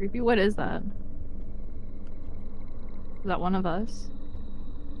looks so creepy. What is that? Is that one of us?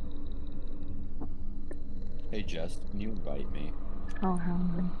 Hey Jess, can you invite me? Oh, hell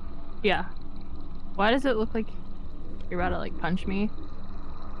no. Yeah. Why does it look like you're about to like punch me?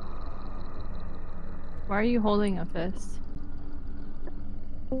 Why are you holding a fist?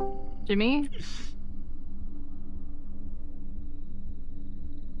 Jimmy?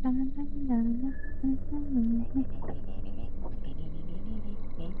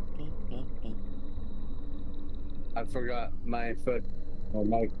 I forgot my foot. Oh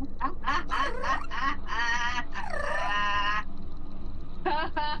my.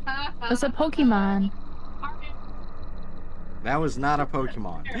 It's a Pokemon. That was not a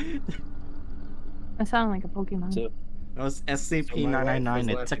Pokemon. That sounded like a Pokemon. That was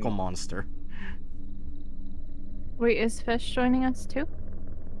SCP-999, a tickle monster. Wait, is Fish joining us too?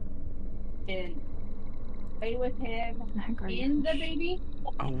 Play with him in the baby.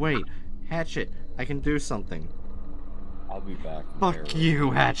 Oh wait, Hatchet, I can do something. I'll be back. Fuck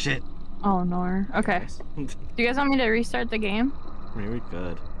you, Hatchet. Oh no. Okay. Do you guys want me to restart the game? I mean, we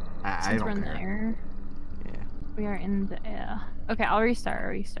could. I Since we're don't in care. the air. Yeah. We are in the air. Okay, I'll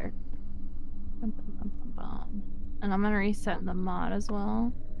restart. And I'm gonna reset the mod as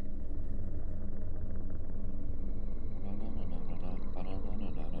well.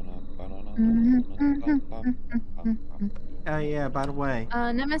 Yeah, by the way.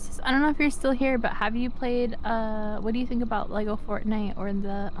 Nemesis, I don't know if you're still here, but have you played, what do you think about Lego Fortnite or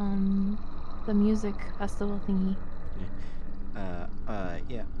the music festival thingy?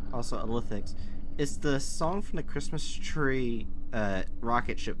 Yeah. Also, Elliptics. Is the song from the Christmas tree,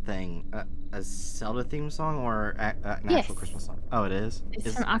 rocket ship thing, a Zelda theme song or an actual Yes. Christmas song? Oh, it is?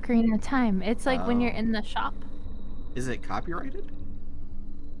 It's from Ocarina of Time. It's like when you're in the shop. Is it copyrighted?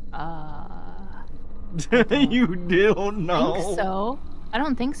 You don't know. I think so. I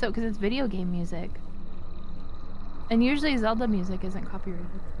don't think so because it's video game music. And usually Zelda music isn't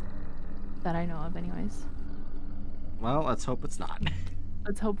copyrighted. That I know of anyways. Well, let's hope it's not.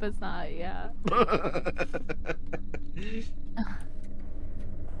 Let's hope it's not, yeah.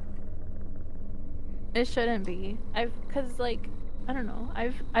 It shouldn't be. Cause like, I don't know.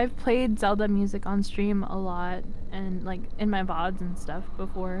 I've played Zelda music on stream a lot and like in my VODs and stuff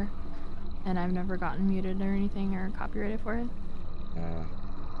before. And I've never gotten muted or anything or copyrighted for it.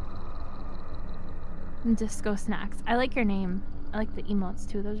 And Disco Snacks. I like your name. I like the emotes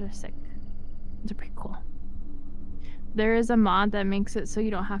too. Those are sick. Those are pretty cool. There is a mod that makes it so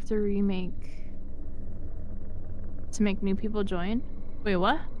you don't have to remake to make new people join. Wait,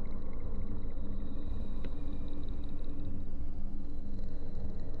 what?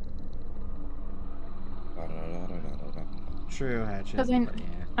 True, Hatchet. Because Yeah.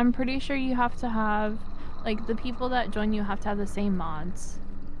 I'm pretty sure you have to have, like, the people that join you have to have the same mods.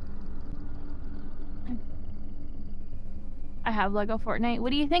 I have Lego Fortnite.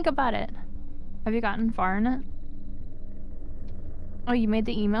 What do you think about it? Have you gotten far in it? Oh, you made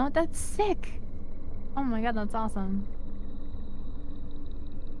the emote? That's sick! Oh my god, that's awesome.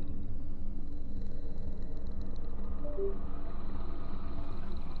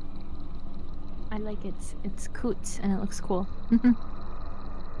 I like it. It's cute and it looks cool.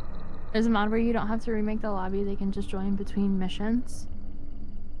 There's a mod where you don't have to remake the lobby, they can just join between missions.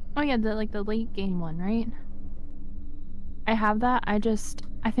 Oh yeah, the late game one, right? I have that. I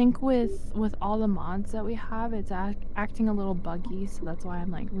think with all the mods that we have, it's acting a little buggy, so that's why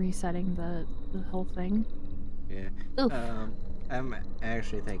I'm like resetting the whole thing. Yeah. Oof. I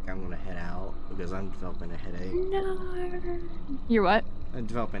actually think I'm gonna head out because I'm developing a headache. No. You're what? I'm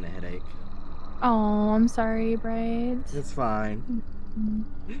developing a headache. Oh, I'm sorry, Bright. It's fine.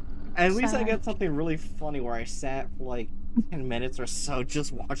 At least I got something really funny where I sat for like 10 minutes or so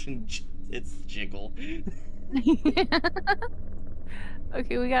just watching tits jiggle.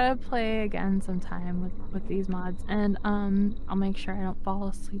 Okay, we gotta play again sometime with these mods, and I'll make sure I don't fall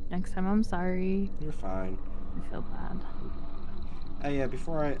asleep next time. I'm sorry. You're fine. I feel bad. Oh yeah,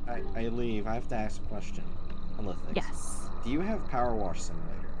 before I leave, I have to ask a question. Elithix. Yes. Do you have Power Wash Simulator?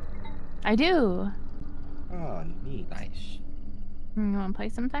 I do. Oh, neat. Nice. You wanna play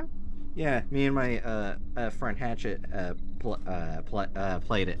sometime? Yeah, me and my friend Hatchet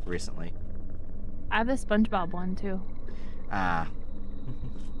played it recently. I have the SpongeBob one too. Ah.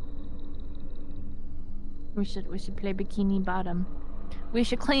 We should play Bikini Bottom. We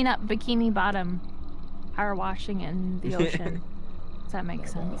should clean up Bikini Bottom. Power washing in the ocean. Does that make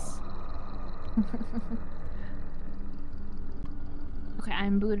sense? Okay,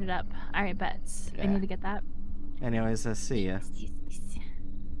 I'm booted up. Alright, bets. Yeah. I need to get that. Anyways, see ya.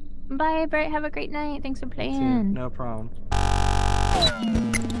 Bye, Bright. Have a great night. Thanks for playing. No problem.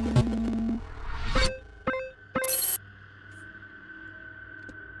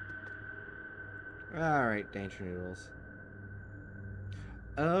 Alright, Danger Noodles.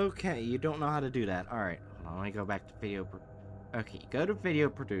 Okay, you don't know how to do that. Alright, hold on, let me go back to video. Okay, go to Video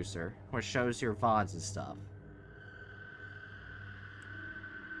Producer, which shows your VODs and stuff.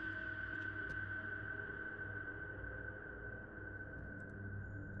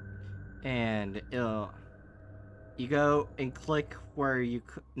 And you go and click where you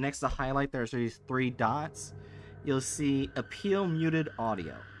next to highlight. There's these 3 dots. You'll see Appeal Muted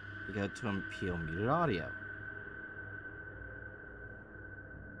Audio. You go to Appeal Muted Audio.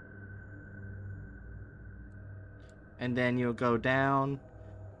 And then you'll go down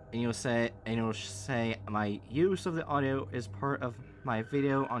and you'll say my use of the audio is part of my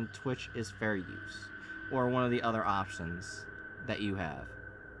video on Twitch is fair use, or one of the other options that you have.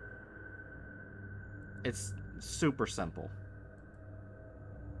 It's super simple.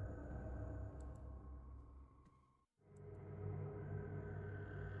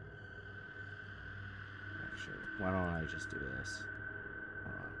 Actually, why don't I just do this?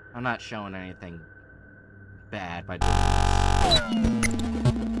 Hold on. I'm not showing anything bad by doing this.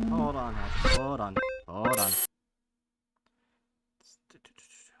 Hold on, Hatch. Hold on. Hold on.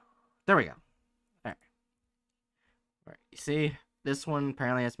 There we go. Alright. Alright, you see? This one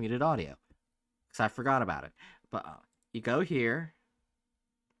apparently has muted audio. Because I forgot about it. But you go here.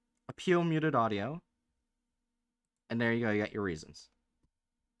 Appeal muted audio. And there you go. You got your reasons.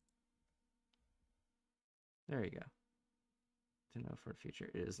 There you go. To know for the future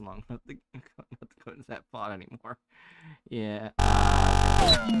it is long not to go into that plot anymore. Yeah.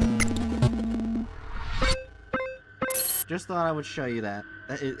 Just thought I would show you that.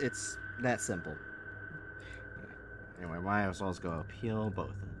 It's that simple. Anyway, might as well go appeal both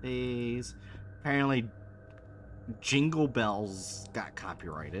of these. Apparently, Jingle Bells got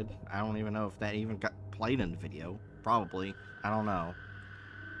copyrighted. I don't even know if that even got played in the video. Probably. I don't know.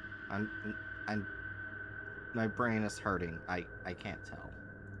 My brain is hurting. I can't tell.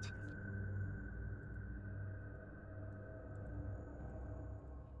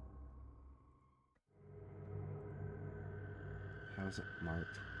 How is it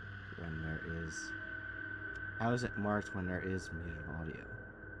marked when there is... How is it marked when there is muted audio?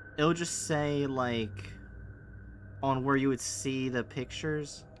 It'll just say, like, on where you would see the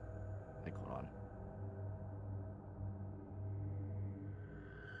pictures. Like, hold on.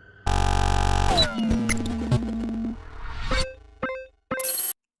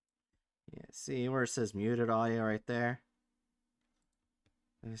 See where it says muted audio right there?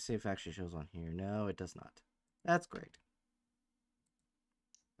 Let me see if it actually shows on here. No, it does not. That's great.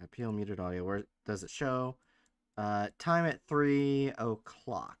 Appeal muted audio. Where does it show? Time at 3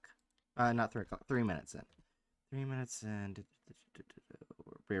 o'clock. Not 3 o'clock. 3 minutes in. 3 minutes in.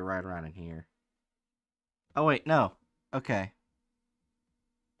 We'll be right around in here. Oh, wait. No. Okay.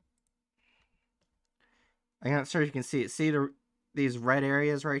 I'm not sure if you can see it. See these red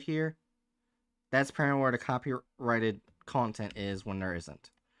areas right here? That's apparently where the copyrighted content is when there isn't.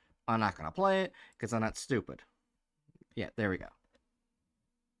 I'm not going to play it because I'm not stupid. Yeah, there we go.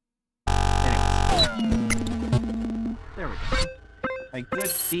 Anyway. There we go. A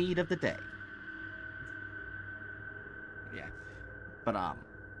good deed of the day. Yeah. But, alright.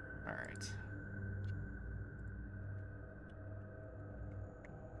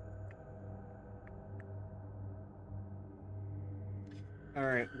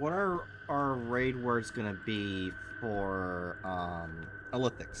 Alright, what are our raid words gonna be for,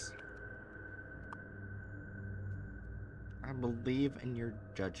 Olithics? I believe in your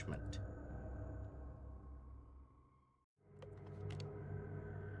judgment.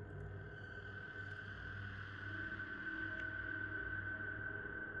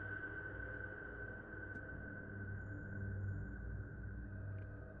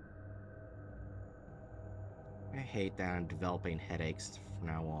 I hate that I'm developing headaches from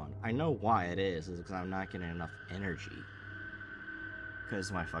now on. I know why it is because I'm not getting enough energy. Because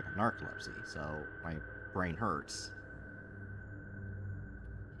of my fucking narcolepsy, so my brain hurts.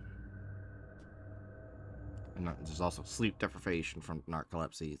 And there's also sleep deprivation from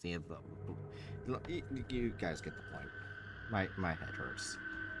narcolepsy. You guys get the point. My head hurts.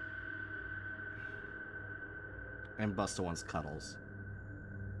 And Busta wants cuddles.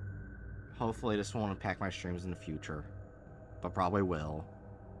 Hopefully this won't impact my streams in the future. But probably will.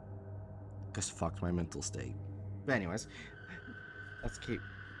 Because fuck my mental state. But anyways, let's keep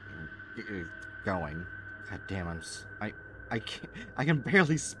going. God damn, I can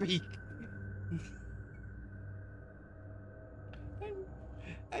barely speak.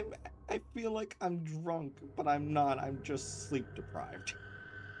 I feel like I'm drunk, but I'm not. I'm just sleep deprived.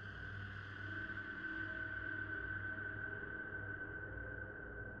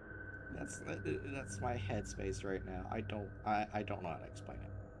 That's my headspace right now. I don't know how to explain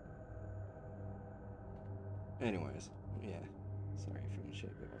it. Anyways, yeah. Sorry for the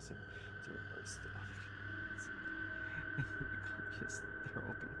shit. It wasn't to reverse stuff. Just there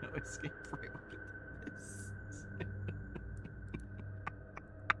will be no escape frame after this.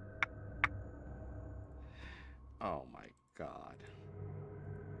 Oh my god.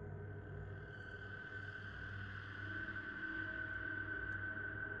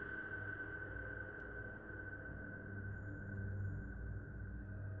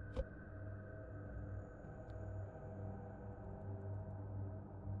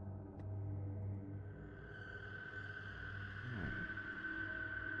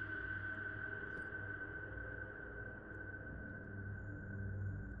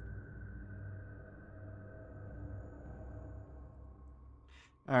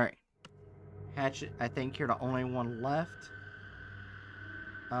 Alright. Hatchet, I think you're the only one left.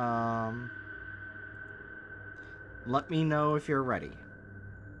 Let me know if you're ready.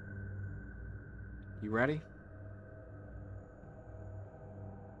 You ready?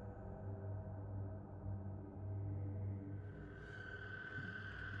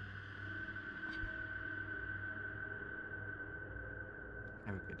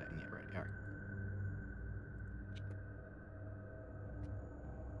 Have a good day. Yeah, right. Alright.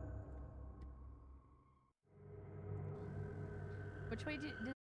 Which way did